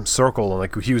same circle, and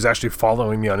like he was actually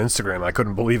following me on Instagram, I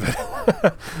couldn't believe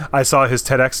it. I saw his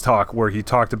TEDx talk where he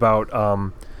talked about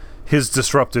his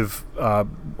disruptive,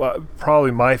 probably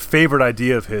my favorite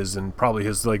idea of his, and probably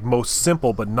his like most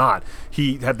simple, but not.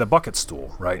 He had the bucket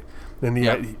stool, right? And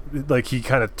he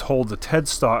kind of told the TED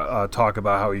talk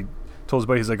about how he told his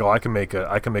buddy, he's like, I can make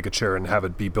a chair and have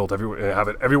it be built everywhere, have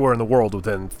it everywhere in the world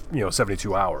within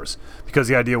 72 hours, because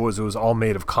the idea was it was all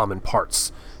made of common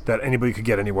parts that anybody could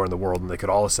get anywhere in the world, and they could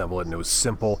all assemble it, and it was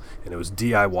simple, and it was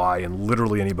DIY, and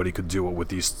literally anybody could do it with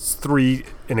these 3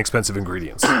 inexpensive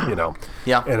ingredients,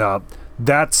 Yeah. And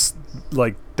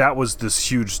that was this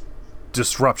huge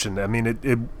disruption. I mean,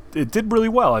 it did really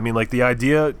well. I mean, like the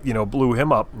idea, blew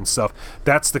him up and stuff.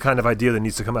 That's the kind of idea that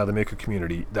needs to come out of the Maker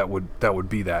community. That would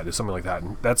be is something like that.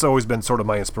 And that's always been sort of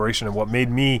my inspiration and what made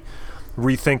me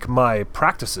rethink my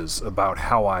practices about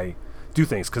how I do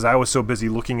things, because I was so busy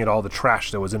looking at all the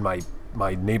trash that was in my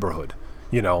neighborhood,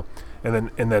 and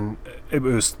then it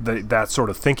was that sort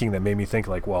of thinking that made me think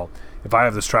like, well, if I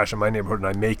have this trash in my neighborhood and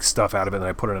I make stuff out of it and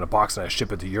I put it in a box and I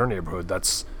ship it to your neighborhood,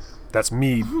 that's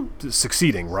me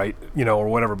succeeding, right? Or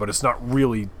whatever, but it's not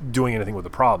really doing anything with the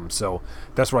problem. So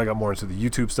that's where I got more into the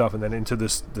YouTube stuff, and then into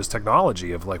this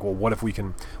technology of like, well, what if we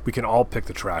can all pick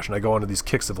the trash? And I go into these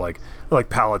kicks of like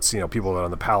pallets, people that are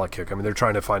on the pallet kick. I mean, they're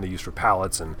trying to find a use for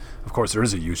pallets, and of course there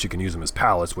is a use. You can use them as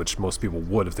pallets, which most people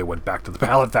would if they went back to the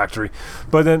pallet factory.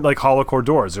 But then like hollow core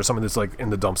doors, there's something that's like in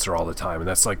the dumpster all the time, and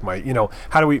that's like my,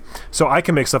 how do we? So I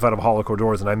can make stuff out of hollow core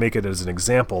doors, and I make it as an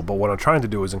example. But what I'm trying to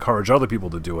do is encourage other people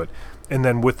to do it. And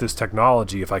then with this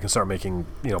technology, if I can start making,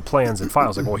 plans and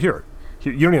files, like, well, here,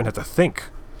 you don't even have to think.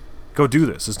 Go do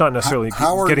this. It's not necessarily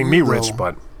getting me rich,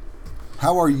 but...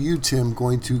 How are you, Tim,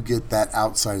 going to get that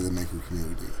outside of the Maker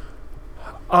community?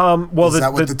 Well, is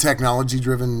that what the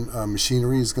technology-driven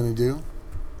machinery is going to do?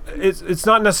 It's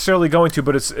not necessarily going to,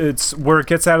 but it's where it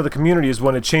gets out of the community is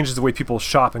when it changes the way people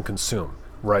shop and consume.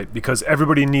 Right, because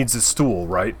everybody needs a stool,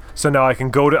 right? So now I can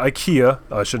go to IKEA,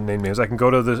 I shouldn't name names, I can go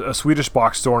to a Swedish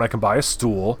box store and I can buy a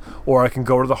stool, or I can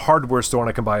go to the hardware store and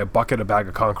I can buy a bucket, a bag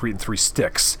of concrete, and 3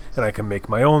 sticks, and I can make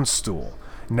my own stool.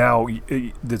 Now,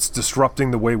 it's disrupting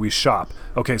the way we shop.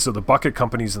 Okay, so the bucket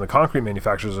companies and the concrete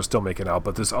manufacturers are still making out,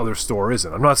 but this other store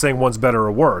isn't. I'm not saying one's better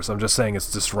or worse, I'm just saying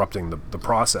it's disrupting the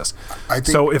process. I think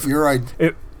so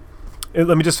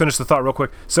let me just finish the thought real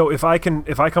quick. So if I come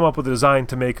up with a design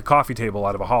to make a coffee table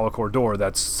out of a hollow core door,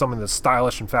 that's something that's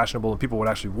stylish and fashionable and people would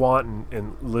actually want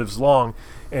and lives long,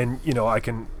 and you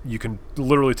can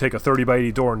literally take a 30 by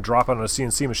 80 door and drop it on a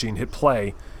CNC machine, hit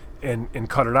play, and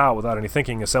cut it out without any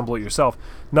thinking, assemble it yourself.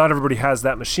 Not everybody has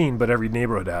that machine, but every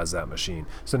neighborhood has that machine.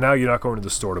 So now you're not going to the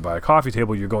store to buy a coffee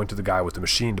table, you're going to the guy with the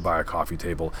machine to buy a coffee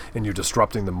table, and you're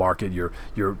disrupting the market, you're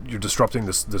disrupting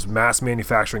this mass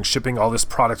manufacturing, shipping all this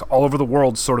product all over the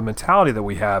world sort of mentality that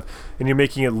we have, and you're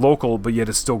making it local, but yet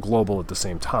it's still global at the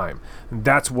same time. And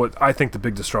that's what I think the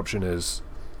big disruption is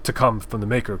to come from the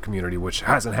Maker community, which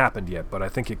hasn't happened yet, but I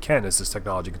think it can as this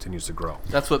technology continues to grow.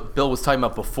 That's what Bill was talking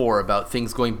about before, about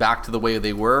things going back to the way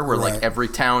they were, where like every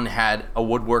town had a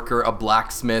woodworker, a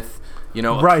blacksmith, a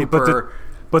cooper.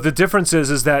 But the difference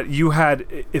is that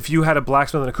if you had a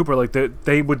blacksmith and a cooper, like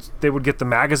they would get the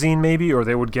magazine maybe, or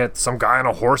they would get some guy on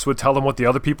a horse would tell them what the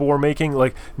other people were making.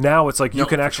 Like now it's like you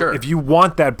can actually, if you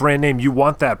want that brand name, you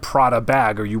want that Prada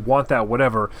bag, or you want that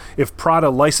whatever. If Prada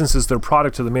licenses their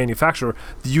product to the manufacturer,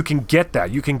 you can get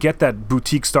that. You can get that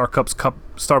boutique Starbucks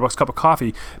cup of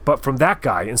coffee, but from that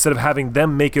guy, instead of having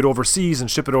them make it overseas and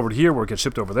ship it over to here, where it gets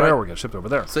shipped over there, or it gets shipped over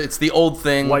there. So it's the old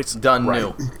thing done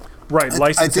new. Right,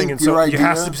 licensing, think and so your you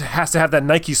idea- has to have that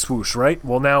Nike swoosh, right?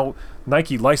 Well, now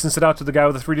Nike licensed it out to the guy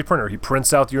with a 3D printer. He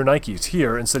prints out your Nikes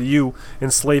here instead of you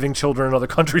enslaving children in other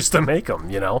countries to make them.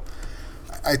 You know.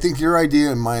 I think your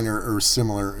idea and mine are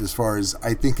similar as far as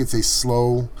I think it's a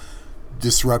slow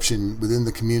disruption within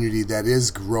the community that is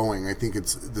growing. I think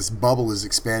this bubble is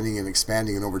expanding,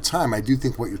 and over time, I do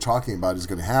think what you're talking about is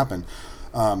going to happen.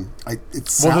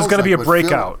 There's going to be a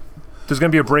breakout. There's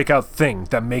going to be a breakout thing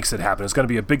that makes it happen. It's going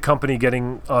to be a big company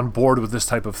getting on board with this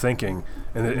type of thinking,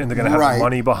 and they're going to have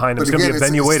money behind them. It's going to be a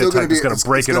Venueta type that's going to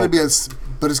break it open.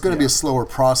 But it's going to be a slower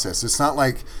process. It's not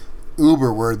like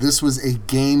Uber, where this was a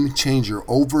game changer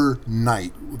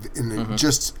overnight, and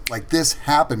just like this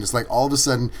happened. It's like all of a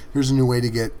sudden, here's a new way to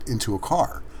get into a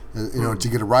car, to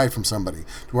get a ride from somebody.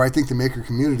 Where I think the maker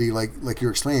community, like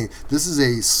you're explaining, this is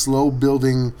a slow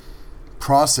building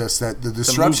process that the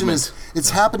disruption it's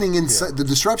happening inside. The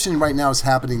disruption right now is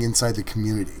happening inside the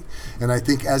community, and I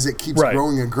think as it keeps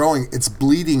growing and growing, it's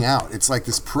bleeding out. It's like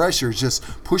this pressure is just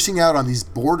pushing out on these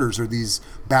borders or these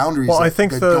boundaries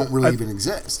that don't really even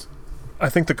exist. I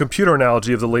think the computer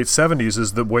analogy of the late 70s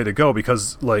is the way to go,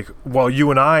 because like while you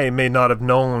and I may not have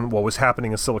known what was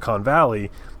happening in Silicon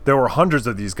Valley, there were hundreds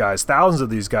of these guys, thousands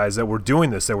of these guys that were doing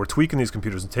this. They were tweaking these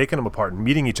computers and taking them apart and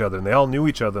meeting each other, and they all knew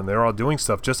each other, and they were all doing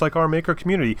stuff just like our maker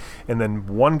community. And then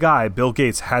one guy, Bill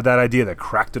Gates, had that idea that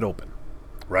cracked it open,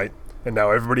 right? And now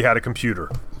everybody had a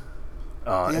computer.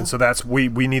 And so that's we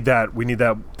need that. We need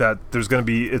that there's going to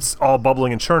be, it's all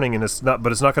bubbling and churning, and it's not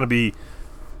going to be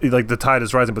like the tide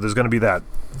is rising, but there's going to be that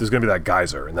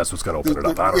geyser, and that's what's going to open it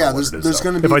up. I don't know what it is.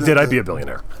 If I did, I'd be a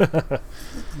billionaire.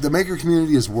 The maker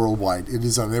community is worldwide. It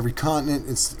is on every continent.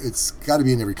 It's got to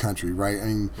be in every country, right? I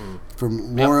mean,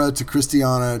 from Laura to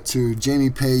Christiana to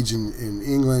Jamie Page in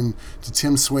England to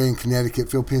Tim Sway in Connecticut,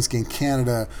 Phil Pinsky in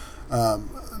Canada,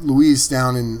 Louise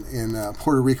down in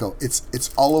Puerto Rico.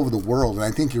 It's all over the world, and I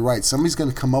think you're right. Somebody's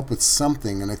going to come up with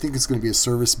something, and I think it's going to be a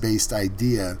service-based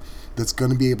idea that's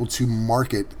going to be able to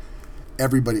market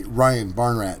everybody. Ryan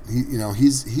Barnrat,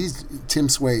 he's Tim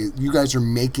Sway. You guys are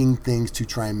making things to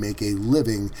try and make a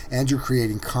living, and you're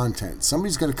creating content.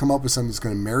 Somebody's going to come up with something that's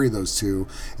going to marry those two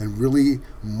and really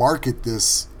market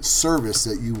this service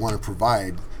that you want to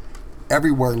provide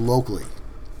everywhere locally,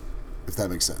 if that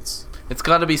makes sense. It's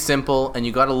got to be simple, and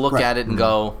you got to look at it and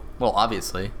go, well,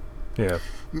 obviously. Yeah.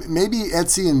 Maybe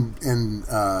Etsy and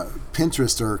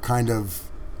Pinterest are kind of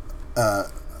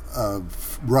a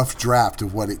rough draft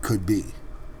of what it could be.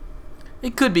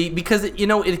 It could be, because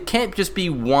it can't just be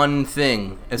one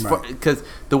thing, because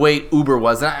the way Uber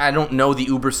was. And I don't know the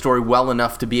Uber story well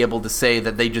enough to be able to say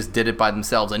that they just did it by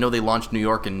themselves. I know they launched New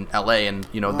York and LA, and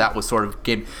that was sort of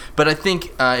game. But I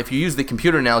think if you use the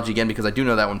computer analogy again, because I do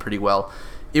know that one pretty well,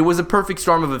 it was a perfect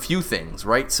storm of a few things,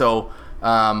 right? So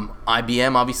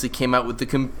IBM obviously came out with the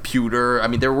computer. I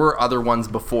mean, there were other ones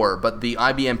before, but the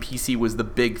IBM PC was the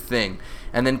big thing.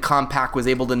 And then Compaq was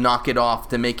able to knock it off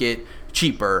to make it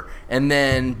cheaper. And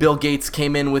then Bill Gates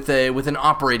came in with an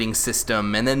operating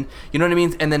system. And then, you know what I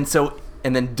mean? And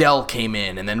then Dell came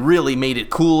in and then really made it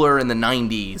cooler in the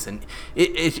 90s. And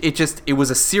it was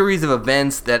a series of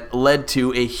events that led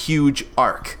to a huge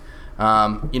arc.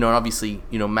 And obviously,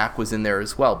 Mac was in there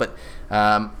as well. But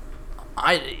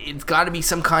it's got to be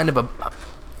some kind of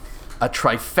a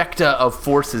trifecta of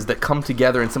forces that come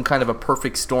together in some kind of a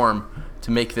perfect storm to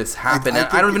make this happen.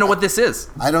 I don't even know what this is.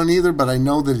 I don't either, but I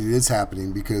know that it is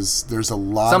happening because there's a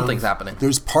lot Something's happening.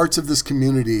 There's parts of this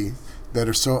community that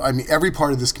are every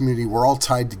part of this community, we're all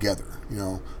tied together.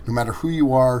 No matter who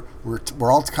you are,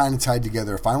 we're all kind of tied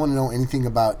together. If I want to know anything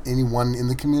about anyone in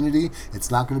the community,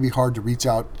 it's not going to be hard to reach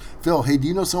out. Phil, hey, do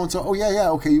you know so-and-so? Oh, yeah,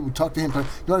 okay, you talk to him. You know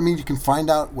what I mean? You can find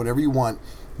out whatever you want.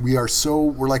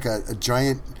 We're like a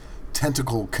giant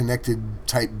tentacle connected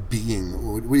type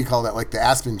being. What do you call that? Like the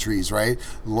aspen trees, right?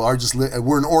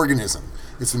 We're an organism.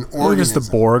 It's an organism. It's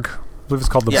the Borg. I believe it's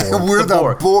called the Borg. We're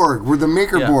the Borg. We're the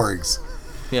maker Borgs.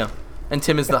 Yeah. And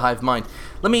Tim is the hive mind.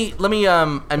 Let me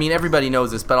I mean, everybody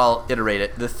knows this, but I'll iterate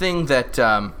it. The thing that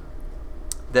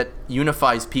that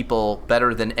unifies people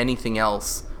better than anything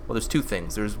else, well, there's two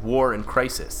things. There's war and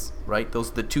crisis, right?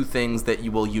 Those are the two things that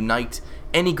you will unite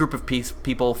any group of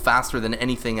people faster than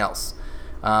anything else.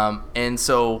 And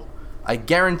so I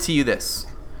guarantee you this.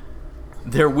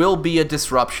 There will be a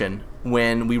disruption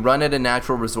when we run out of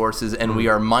natural resources and we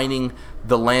are mining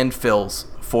the landfills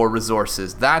for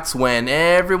resources. That's when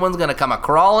everyone's going to come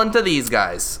a-crawling to these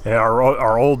guys. And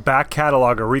our old back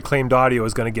catalog of reclaimed audio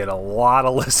is going to get a lot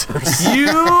of listens.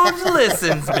 Huge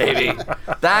listens, baby.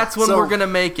 That's when we're going to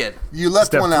make it. You left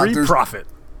Step one out. There's profit.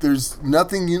 There's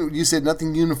nothing, you said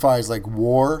nothing unifies like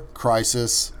war,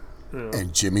 crisis,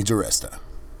 and Jimmy DiResta.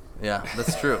 Yeah,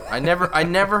 that's true. I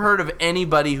never heard of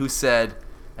anybody who said,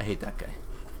 I hate that guy.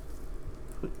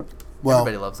 Well,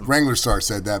 Everybody loves him. Wrangler Star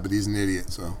said that, but he's an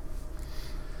idiot. So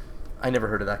I never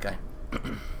heard of that guy.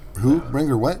 who?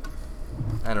 Wrangler what?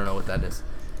 I don't know what that is.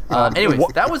 Anyways,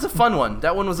 that was a fun one.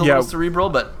 That one was a little cerebral,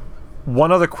 but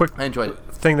one other quick I enjoyed it.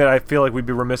 thing that I feel like we'd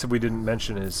be remiss if we didn't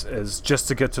mention is just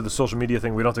to get to the social media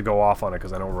thing. We don't have to go off on it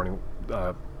because I know we're running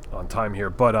on time here.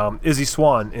 But Izzy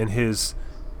Swan in his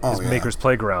Maker's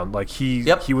Playground, like he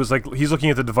was like he's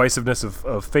looking at the divisiveness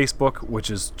of Facebook, which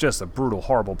is just a brutal,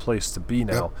 horrible place to be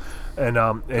now.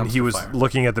 And he was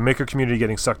looking at the maker community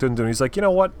getting sucked into it. And he's like, you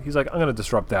know what? He's like, I'm going to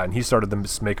disrupt that. And he started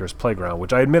the Maker's Playground,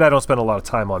 which I admit I don't spend a lot of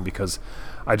time on because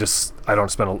I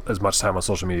don't spend as much time on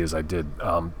social media as I did.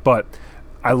 But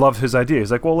I love his idea.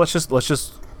 He's like, well, let's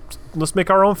make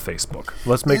our own Facebook.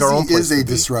 Let's make our own place. He is a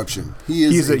disruption. He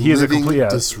is a complete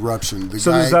disruption.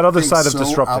 So there's that other side of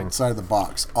disrupting. Outside of the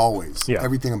box, always. Yeah.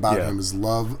 Everything about him is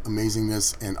love,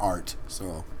 amazingness, and art.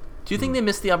 So. Do you think they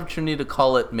missed the opportunity to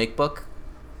call it Makebook?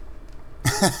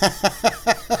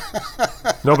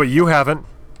 No, but you haven't.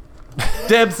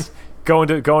 Dibs. Go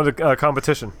into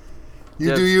competition.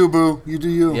 You do you, boo. You do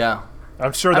you. Yeah.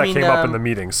 I'm sure that came up in the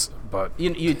meetings. But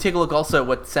you take a look also at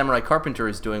what Samurai Carpenter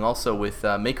is doing also with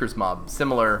Maker's Mob.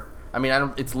 Similar. I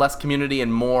mean, it's less community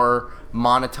and more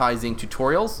monetizing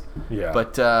tutorials. Yeah.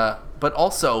 But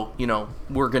also,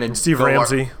 we're gonna Steve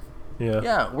Ramsey.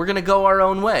 Yeah, we're gonna go our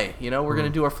own way. We're gonna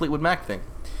do our Fleetwood Mac thing.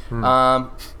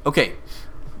 Okay,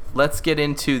 let's get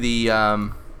into the.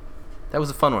 That was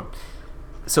a fun one.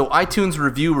 So iTunes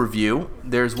review.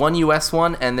 There's one US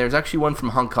one, and there's actually one from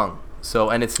Hong Kong. So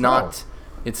and it's not.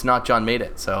 It's not John Made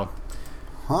It. So.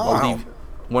 One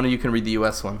of you can read the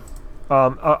U.S. one.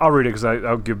 I'll read it because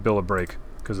I'll give Bill a break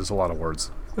because it's a lot of words.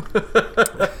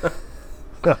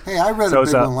 Hey, I read a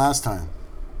big one last time.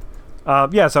 So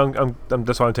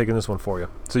that's why I'm taking this one for you.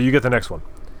 So you get the next one.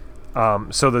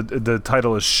 So the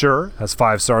title is Sure, has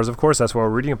 5 stars, of course. That's why we're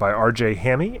reading it by R.J.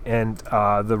 Hammy, and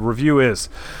the review is: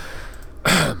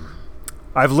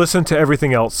 I've listened to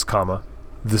everything else,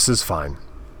 this is fine.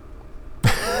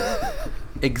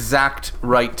 Exact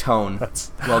right tone.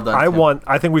 Well done.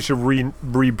 I think we should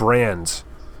rebrand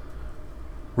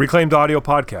Reclaimed Audio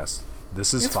Podcast.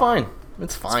 This is fine.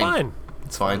 It's fine.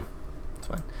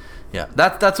 Yeah,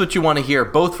 that's what you want to hear,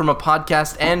 both from a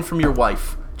podcast and from your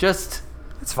wife. It's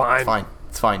fine.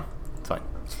 It's fine.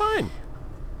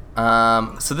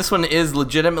 So this one is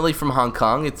legitimately from Hong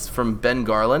Kong. It's from Ben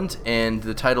Garland, and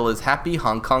the title is Happy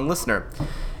Hong Kong Listener.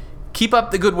 Keep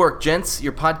up the good work, gents.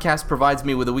 Your podcast provides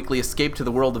me with a weekly escape to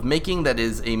the world of making that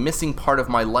is a missing part of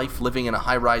my life living in a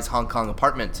high-rise Hong Kong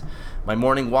apartment. My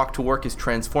morning walk to work is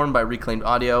transformed by Reclaimed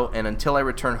Audio, and until I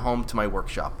return home to my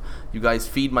workshop. You guys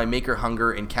feed my maker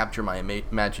hunger and capture my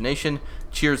imagination.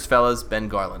 Cheers, fellas. Ben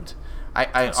Garland.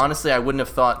 I honestly, I wouldn't have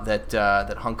thought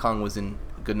that Hong Kong was in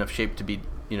good enough shape to be,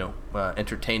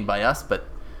 entertained by us, but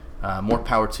more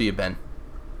power to you, Ben.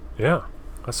 Yeah,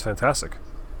 that's fantastic.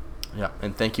 Yeah,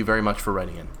 and thank you very much for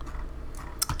writing in.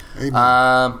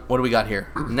 Amen. What do we got here?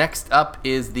 Next up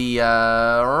is the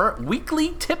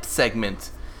weekly tip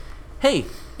segment. Hey,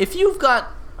 if you've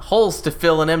got holes to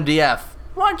fill in MDF,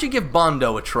 why don't you give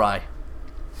Bondo a try?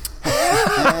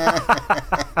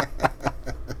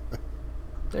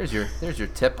 There's your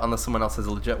tip, unless someone else has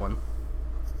a legit one.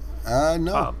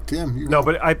 No, Tim. No,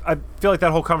 but I feel like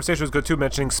that whole conversation was good too.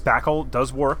 Mentioning spackle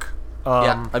does work.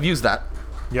 Yeah, I've used that.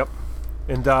 Yep.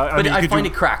 And I find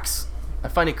it cracks.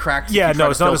 Yeah,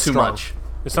 no, it's not as too strong. much.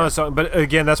 It's not as strong. But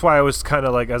again, that's why I was kind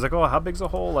of like, oh, how big's a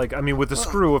hole? Like, I mean, with the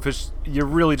screw, if you're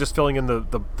really just filling in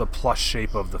the plush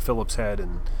shape of the Phillips head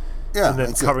and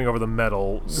then covering over the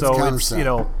metal. So it's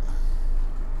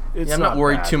I'm not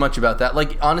worried too much about that.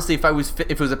 Like, honestly, if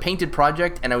it was a painted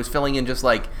project and I was filling in just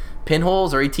like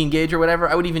pinholes or 18 gauge or whatever,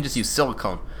 I would even just use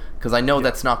silicone. Because I know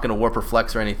that's not going to warp or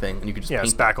flex or anything, and you could just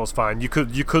paint spackle's fine. You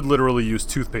could literally use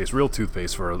real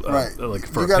toothpaste for right.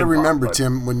 For you got to remember,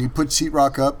 Tim, when you put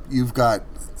sheetrock up, you've got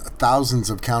thousands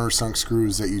of countersunk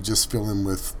screws that you just fill in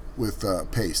with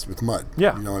paste, with mud.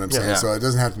 Yeah, you know what I'm saying. Yeah. So it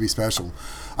doesn't have to be special.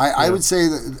 I would say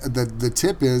that the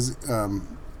tip is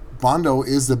Bondo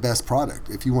is the best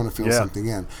product if you want to fill something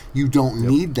in. You don't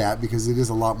need that because it is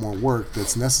a lot more work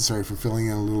that's necessary for filling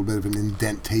in a little bit of an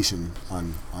indentation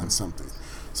on something.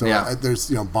 So there's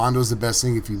Bondo's the best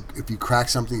thing. If you crack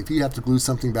something, if you have to glue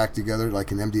something back together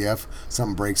like an MDF,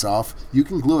 something breaks off, you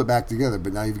can glue it back together.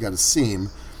 But now you've got a seam.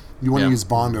 You want to use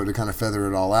Bondo to kind of feather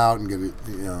it all out and get it.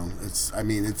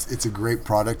 It's a great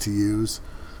product to use.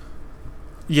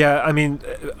 Yeah, I mean,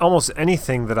 almost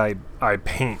anything that I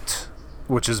paint,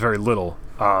 which is very little,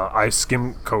 I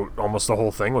skim coat almost the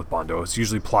whole thing with Bondo. It's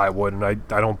usually plywood, and I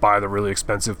don't buy the really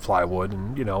expensive plywood,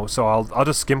 and so I'll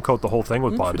just skim coat the whole thing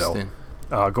with Bondo.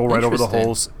 Go right over the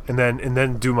holes, and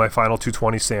then do my final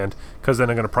 220 sand, because then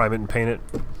I'm going to prime it and paint it,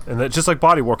 and then just like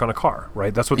body work on a car,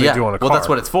 right? That's what they do on a car. Well, that's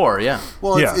what it's for, yeah.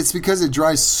 Well, it's because it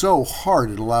dries so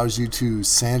hard, it allows you to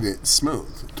sand it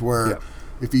smooth. To where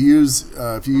if you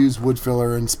use wood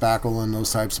filler and spackle and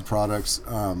those types of products,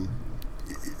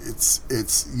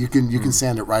 you can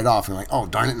sand it right off. And like, oh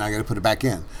darn it, now I got to put it back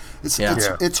in.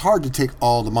 It's hard to take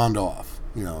all the Mondo off.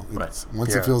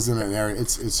 Once it fills in an area,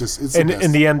 it's in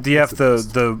the MDF,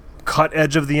 the cut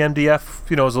edge of the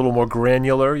MDF, is a little more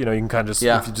granular. You can kind of just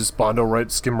if you just Bondo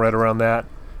skim right around that,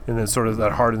 and then sort of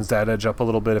that hardens that edge up a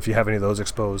little bit. If you have any of those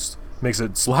exposed, makes it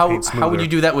paint smoother. How would you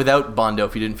do that without Bondo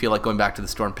if you didn't feel like going back to the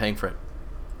store and paying for it?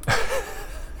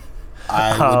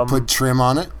 I would put trim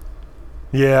on it.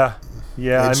 Yeah.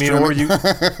 I mean, or you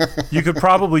could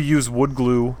probably use wood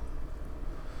glue.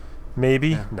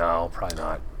 Maybe no, probably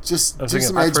not. Just do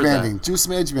some edge banding. Do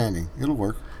some edge banding. It'll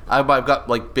work. I've got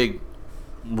like big,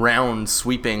 round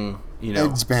sweeping.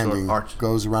 Edge banding sort of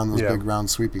goes around those big round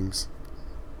sweepings.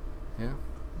 Yeah,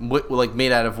 like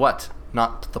made out of what?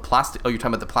 Not the plastic. Oh, you're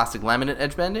talking about the plastic laminate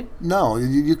edge banding? No,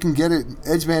 you can get it.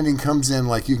 Edge banding comes in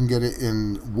like you can get it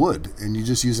in wood, and you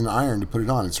just use an iron to put it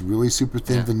on. It's really super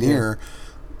thin veneer. Yeah.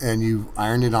 And you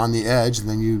iron it on the edge, and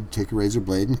then you take a razor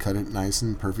blade and cut it nice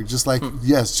and perfect, just like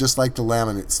just like the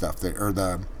laminate stuff The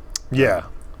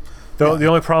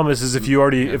only problem is if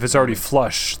it's already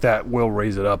flush, that will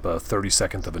raise it up a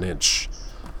 32nd of an inch.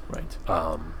 Right.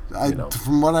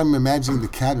 From what I'm imagining, the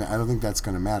cabinet, I don't think that's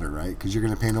going to matter, right? Because you're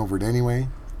going to paint over it anyway.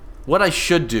 What I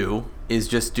should do is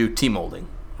just do T-molding,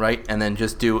 right? And then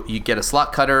you get a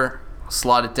slot cutter,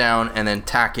 slot it down, and then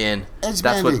tack in. Edge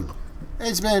banding.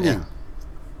 Yeah.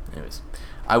 Anyways,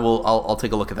 I'll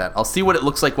take a look at that. I'll see what it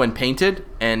looks like when painted,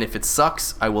 and if it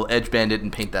sucks, I will edge band it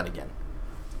and paint that again.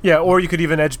 Yeah, or you could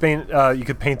even edge band. You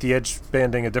could paint the edge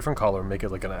banding a different color and make it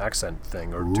like an accent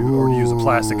thing, or use a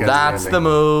plastic edge banding. That's the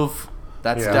move.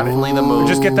 That's definitely the move. Or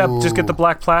just get the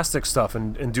black plastic stuff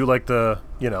and do like the.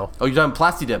 Oh, you're done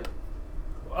Plasti Dip.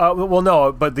 Well,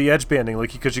 no, but the edge banding,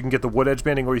 like because you can get the wood edge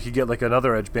banding, or you could get like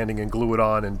another edge banding and glue it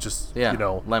on, and just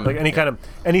lemon, like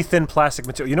any thin plastic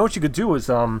material. You know what you could do is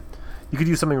you could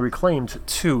use something reclaimed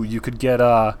too. You could get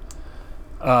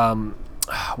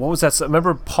what was that?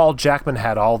 Remember Paul Jackman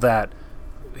had all that.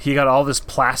 He got all this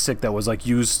plastic that was like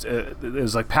used. It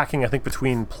was like packing, I think,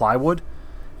 between plywood.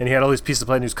 And he had all these pieces of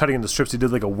plywood. And he was cutting into strips. He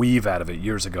did like a weave out of it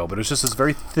years ago, but it was just this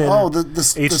very thin. Oh, the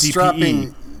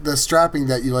strapping. The strapping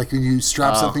that you like when you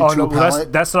strap something to a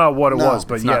pallet. That's not what it was,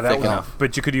 but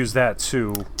but you could use that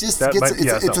too. It's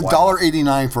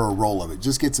 $1.89 for a roll of it.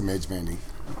 Just get some edge banding,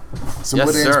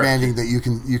 wood edge banding that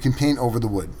you can paint over the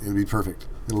wood. It'll be perfect.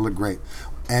 It'll look great,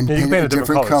 and paint it a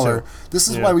different color. This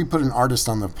is why we put an artist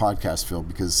on the podcast, Phil,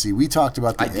 because we talked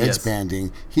about the edge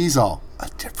banding. He's all a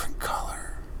different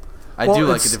color. I do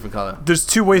like a different color. There's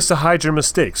two ways to hide your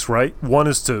mistakes, right? One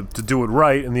is to do it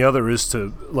right, and the other is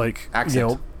to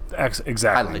accent.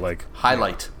 Exactly.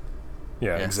 Highlight.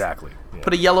 Yeah, exactly. Yeah.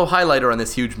 Put a yellow highlighter on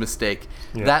this huge mistake.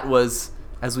 Yeah. That was,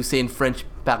 as we say in French,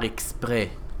 par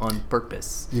exprès, on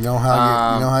purpose. You know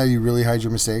how you really hide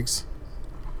your mistakes?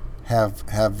 Have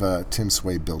Tim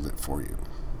Sway build it for you.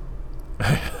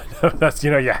 That's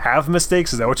you have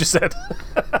mistakes. Is that what you said?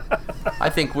 I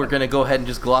think we're gonna go ahead and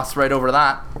just gloss right over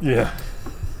that. Yeah.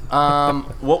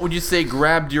 What would you say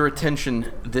grabbed your attention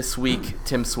this week,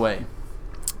 Tim Sway?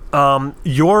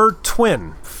 Your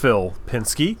twin, Phil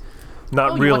Pinsky.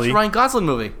 Not really. You watched the Ryan Gosling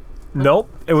movie. Nope.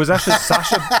 It was actually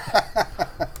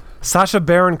Sacha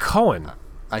Baron Cohen.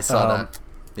 I saw that.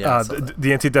 Yeah, I saw that.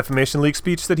 The Anti-Defamation League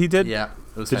speech that he did. Yeah,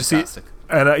 it was fantastic.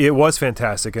 And it was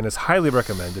fantastic, and it's highly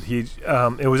recommended.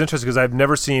 It was interesting because I've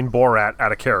never seen Borat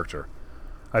out of character.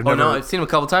 I've seen him a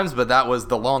couple times, but that was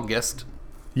the longest.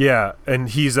 Yeah, and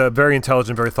he's a very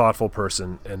intelligent, very thoughtful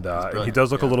person, and he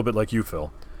does look a little bit like you,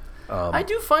 Phil. I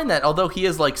do find that, although he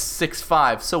is like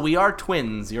 6'5", so we are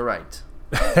twins. You're right.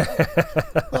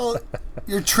 Well,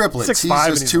 you're triplets. 6'5",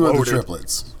 he's just two other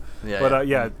triplets.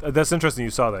 That's interesting.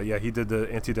 You saw that. Yeah, he did the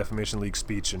Anti-Defamation League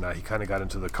speech, and he kind of got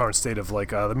into the current state of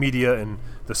the media and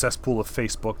the cesspool of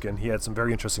Facebook, and he had some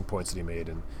very interesting points that he made,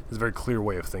 and it's a very clear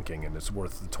way of thinking, and it's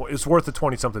worth the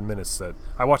 20-something minutes that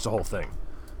I watched the whole thing.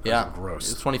 Yeah, gross.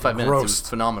 It was 25 minutes. It was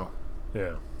phenomenal.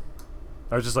 Yeah.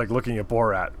 I was just looking at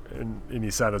Borat, and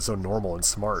he sounded so normal and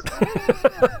smart.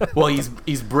 Well,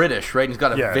 he's British, right? He's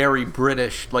got a very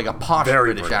British, a posh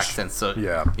British accent. So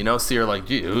so you're like,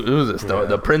 gee, who's this?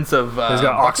 The Prince of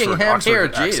Buckingham here?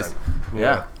 Jeez.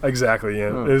 Yeah, exactly.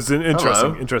 Yeah, it was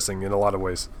interesting in a lot of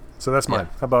ways. So that's mine.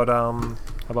 Yeah. How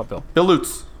about Bill? Bill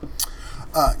Lutz.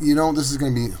 This is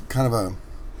going to be kind of a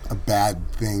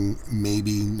bad thing.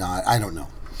 Maybe not. I don't know.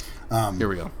 Here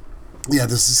we go. Yeah,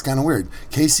 this is kind of weird.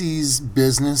 Casey's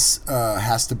business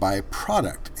has to buy a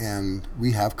product, and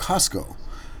we have Costco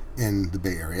in the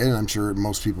Bay Area, and I'm sure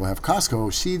most people have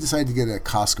Costco. She decided to get a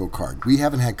Costco card. We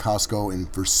haven't had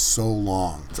Costco for so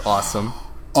long. It's awesome.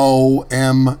 OMG.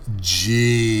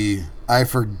 I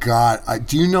forgot.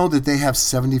 Do you know that they have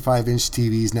 75-inch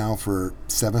TVs now for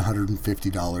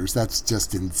 $750? That's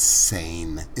just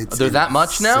insane. They're that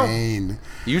much now? Insane.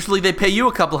 Usually they pay you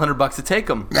a couple $100 to take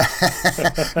them.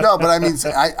 No, but I mean,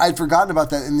 I'd forgotten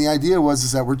about that. And the idea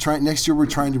was that next year we're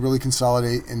trying to really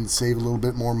consolidate and save a little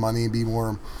bit more money and be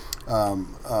more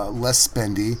less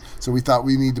spendy. So we thought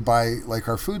we need to buy, like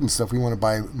our food and stuff, we want to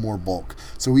buy more bulk.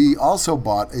 So we also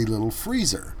bought a little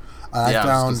freezer.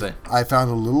 I found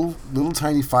a little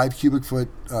tiny 5 cubic foot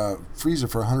freezer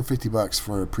for $150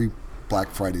 for a pre-Black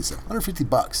Friday sale.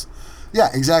 $150. Yeah,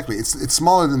 exactly. It's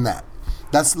smaller than that.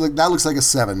 That looks like a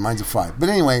 7. Mine's a 5. But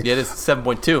anyway. Yeah, it is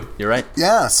 7.2. You're right.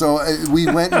 Yeah, so we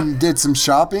went and did some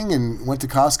shopping and went to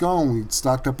Costco, and we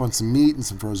stocked up on some meat and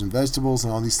some frozen vegetables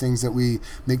and all these things that we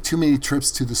make too many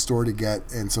trips to the store to get.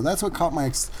 And so that's what caught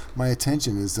my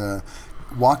attention is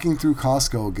walking through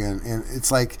Costco again, and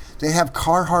it's like they have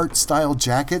Carhartt style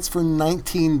jackets for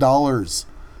 $19.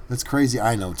 That's crazy.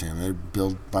 I know, Tim. They're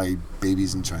built by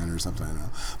babies in China or something. I know,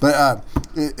 but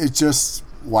it's just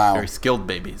wow. Very skilled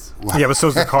babies. Wow. Yeah, but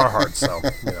so's the Carhartt. So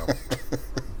you know.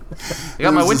 I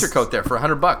got my winter coat there for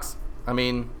 $100. I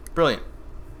mean, brilliant.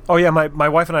 Oh yeah, my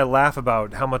wife and I laugh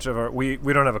about how much of our we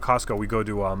don't have a Costco. We go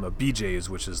to a BJ's,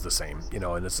 which is the same,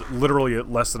 and it's literally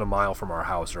less than a mile from our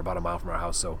house, or about a mile from our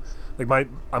house. So, like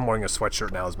I'm wearing a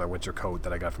sweatshirt now as my winter coat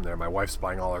that I got from there. My wife's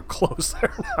buying all her clothes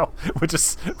there now, which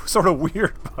is sort of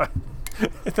weird, but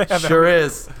they have sure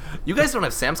is. You guys don't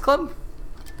have Sam's Club?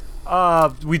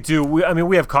 We do. We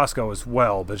have Costco as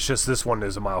well, but it's just this one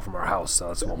is a mile from our house, so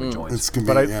that's the one we joined. It's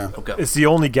convenient, Okay. It's the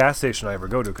only gas station I ever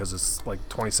go to because it's like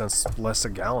 20 cents less a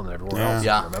gallon than everywhere else.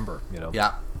 Yeah. I remember,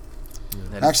 Yeah.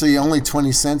 Actually, only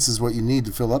 20 cents is what you need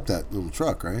to fill up that little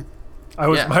truck, right?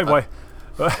 My wife.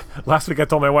 Last week I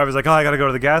told my wife, I was like, I got to go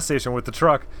to the gas station with the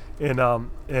truck, and I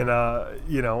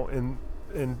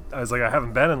was like, I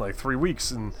haven't been in like 3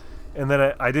 weeks, and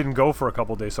then I didn't go for a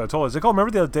couple of days. So I told her, I was like, remember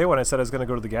the other day when I said I was going to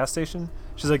go to the gas station?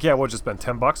 She's like, yeah, just spent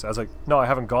 $10? I was like, no, I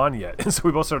haven't gone yet. And so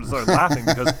we both started laughing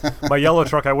because my yellow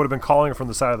truck, I would have been calling her from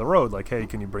the side of the road, like, hey,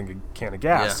 can you bring a can of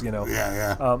gas?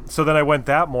 Yeah. So then I went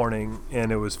that morning,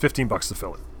 and it was $15 to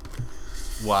fill it.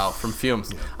 Wow, from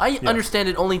fumes. I understand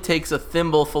it only takes a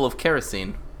thimble full of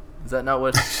kerosene. Is that not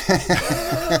what?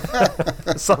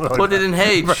 Put it in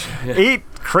H. 8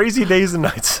 crazy days and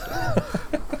nights.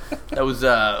 That was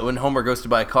when Homer goes to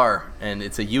buy a car, and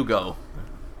it's a Yugo.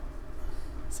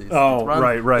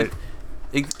 Right.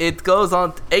 It goes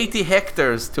on 80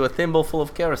 hectares to a thimble full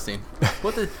of kerosene.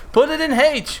 Put it in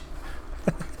H.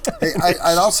 Hey,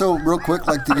 I'd also real quick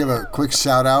like to give a quick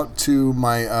shout out to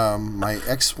my my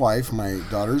ex-wife, my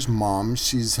daughter's mom.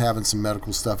 She's having some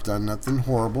medical stuff done. Nothing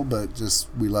horrible, but just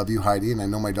we love you, Heidi, and I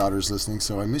know my daughter's listening,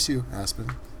 so I miss you,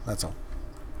 Aspen. That's all.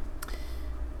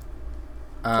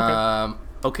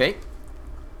 Okay.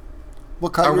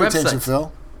 What caught your attention,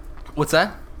 Phil? What's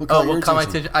that? What caught your my attention?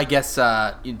 attention? I guess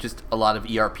just a lot of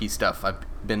ERP stuff. I've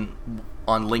been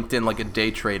on LinkedIn like a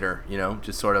day trader,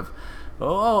 just sort of,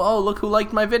 oh, look who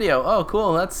liked my video. Oh,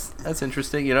 cool, that's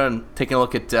interesting, and taking a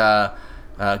look at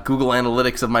Google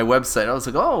Analytics of my website. I was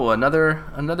like, oh,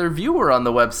 another viewer on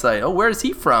the website. Oh, where is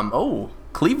he from? Oh,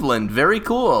 Cleveland, very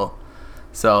cool.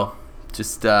 So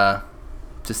just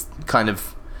kind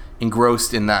of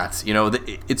engrossed in that.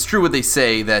 It's true what they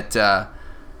say that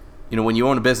when you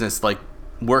own a business, like,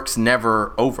 work's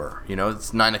never over.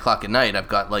 It's 9 o'clock at night. I've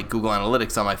got like Google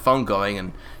Analytics on my phone going,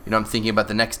 and I'm thinking about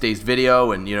the next day's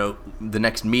video and the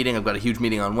next meeting. I've got a huge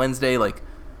meeting on Wednesday. Like,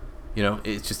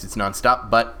 it's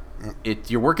nonstop. But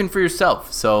you're working for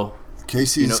yourself. So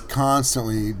Casey's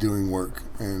constantly doing work,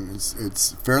 and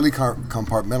it's fairly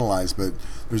compartmentalized, but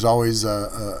there's always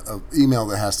a email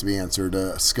that has to be answered,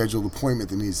 a scheduled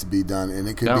appointment that needs to be done, and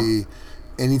it could be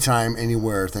anytime,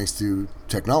 anywhere, thanks to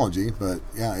technology. But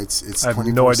yeah, it's I have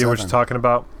no idea what you're talking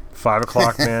about. 5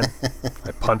 o'clock, man.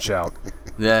 I punch out.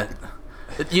 Yeah.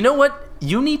 You know what?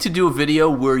 You need to do a video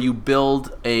where you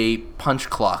build a punch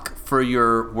clock for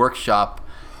your workshop.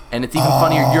 And it's even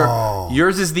funnier.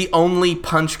 Yours is the only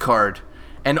punch card,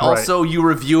 and also you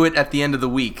review it at the end of the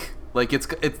week. Like it's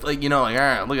like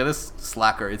look at this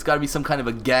slacker. It's got to be some kind of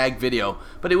a gag video,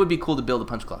 but it would be cool to build a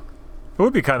punch clock. It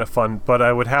would be kind of fun, but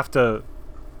I would have to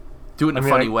Do it in a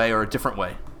funny way or a different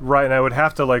way. Right, and I would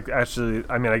have to like actually.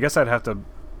 I mean, I guess I'd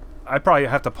probably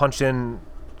have to punch in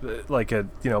like when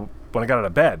I got out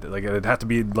of bed. Like it'd have to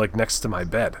be like next to my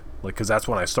bed, like because that's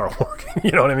when I start working.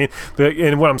 You know what I mean?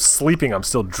 And when I'm sleeping, I'm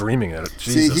still dreaming it.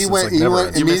 Jesus, he went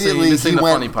immediately. Missing the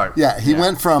funny part. Yeah, he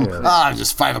went from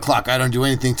just 5 o'clock. I don't do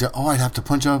anything to I'd have to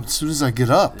punch up as soon as I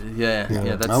get up. Yeah.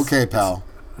 That's okay, pal.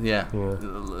 Yeah.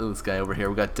 This guy over here.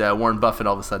 We got Warren Buffett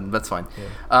all of a sudden. That's fine. Yeah.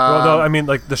 Well, no, I mean,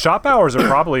 like the shop hours are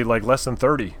probably like less than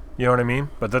 30. You know what I mean?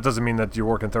 But that doesn't mean that you're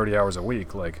working 30 hours a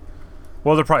week. Like,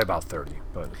 well, they're probably about 30.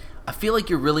 But I feel like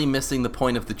you're really missing the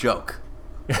point of the joke.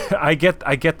 I get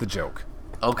the joke.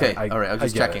 Okay. All right. I was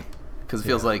just checking because it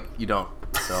feels like you don't.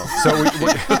 So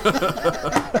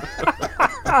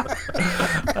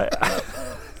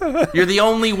you're the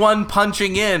only one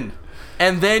punching in.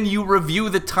 And then you review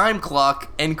the time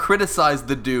clock and criticize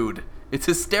the dude. It's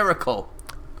hysterical.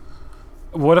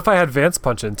 What if I had Vance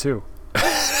punch in too?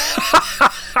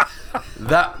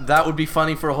 That would be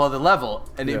funny for a whole other level,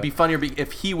 and it'd be funnier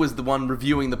if he was the one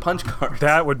reviewing the punch cards.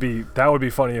 That would be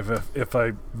funny if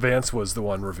Vance was the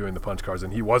one reviewing the punch cards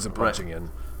and he wasn't punching in.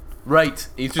 Right.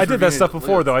 I did that stuff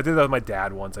before though. I did that with my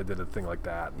dad once. I did a thing like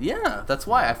that. Yeah, that's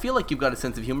why I feel like you've got a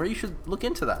sense of humor. You should look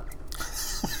into that.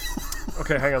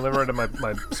 Okay, hang on. Let me write my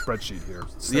spreadsheet here.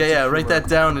 Write that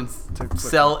down and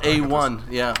cell A1.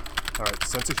 Yeah. All right,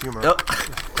 sense of humor. Oh,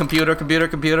 computer.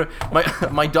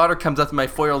 My daughter comes up to my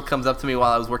 4-year-old comes up to me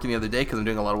while I was working the other day because I'm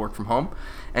doing a lot of work from home,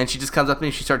 and she just comes up to me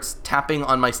and she starts tapping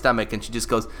on my stomach and she just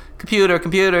goes computer,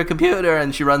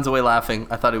 and she runs away laughing.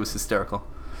 I thought it was hysterical.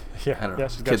 Yeah, I don't know.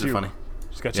 She's Kids got you. are funny.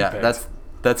 She's got you. Yeah,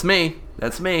 that's me.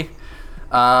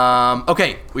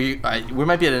 Okay, we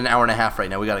might be at an hour and a half right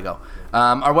now. We gotta go.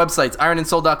 Our websites,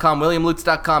 ironandsoul.com,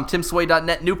 williamlutz.com,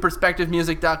 timsway.net,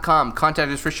 newperspectivemusic.com.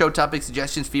 Contact us for show topics,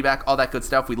 suggestions, feedback, all that good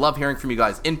stuff. We love hearing from you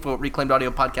guys. Info at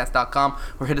reclaimedaudiopodcast.com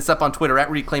or hit us up on Twitter at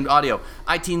reclaimedaudio.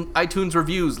 iTunes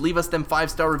reviews, leave us them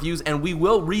 5-star reviews and we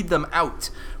will read them out.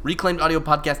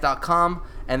 reclaimedaudiopodcast.com,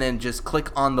 and then just click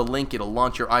on the link. It'll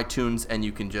launch your iTunes and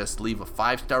you can just leave a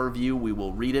 5-star review. We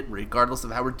will read it regardless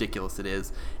of how ridiculous it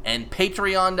is. And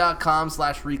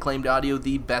patreon.com/reclaimedaudio,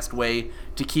 the best way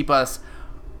to keep us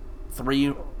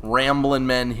 3 rambling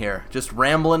men here. Just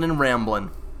rambling and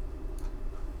rambling.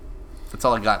 That's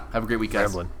all I got. Have a great week, guys.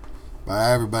 Rambling.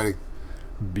 Bye, everybody.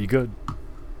 Be good.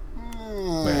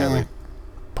 Wait, Henry.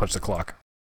 Punch the clock.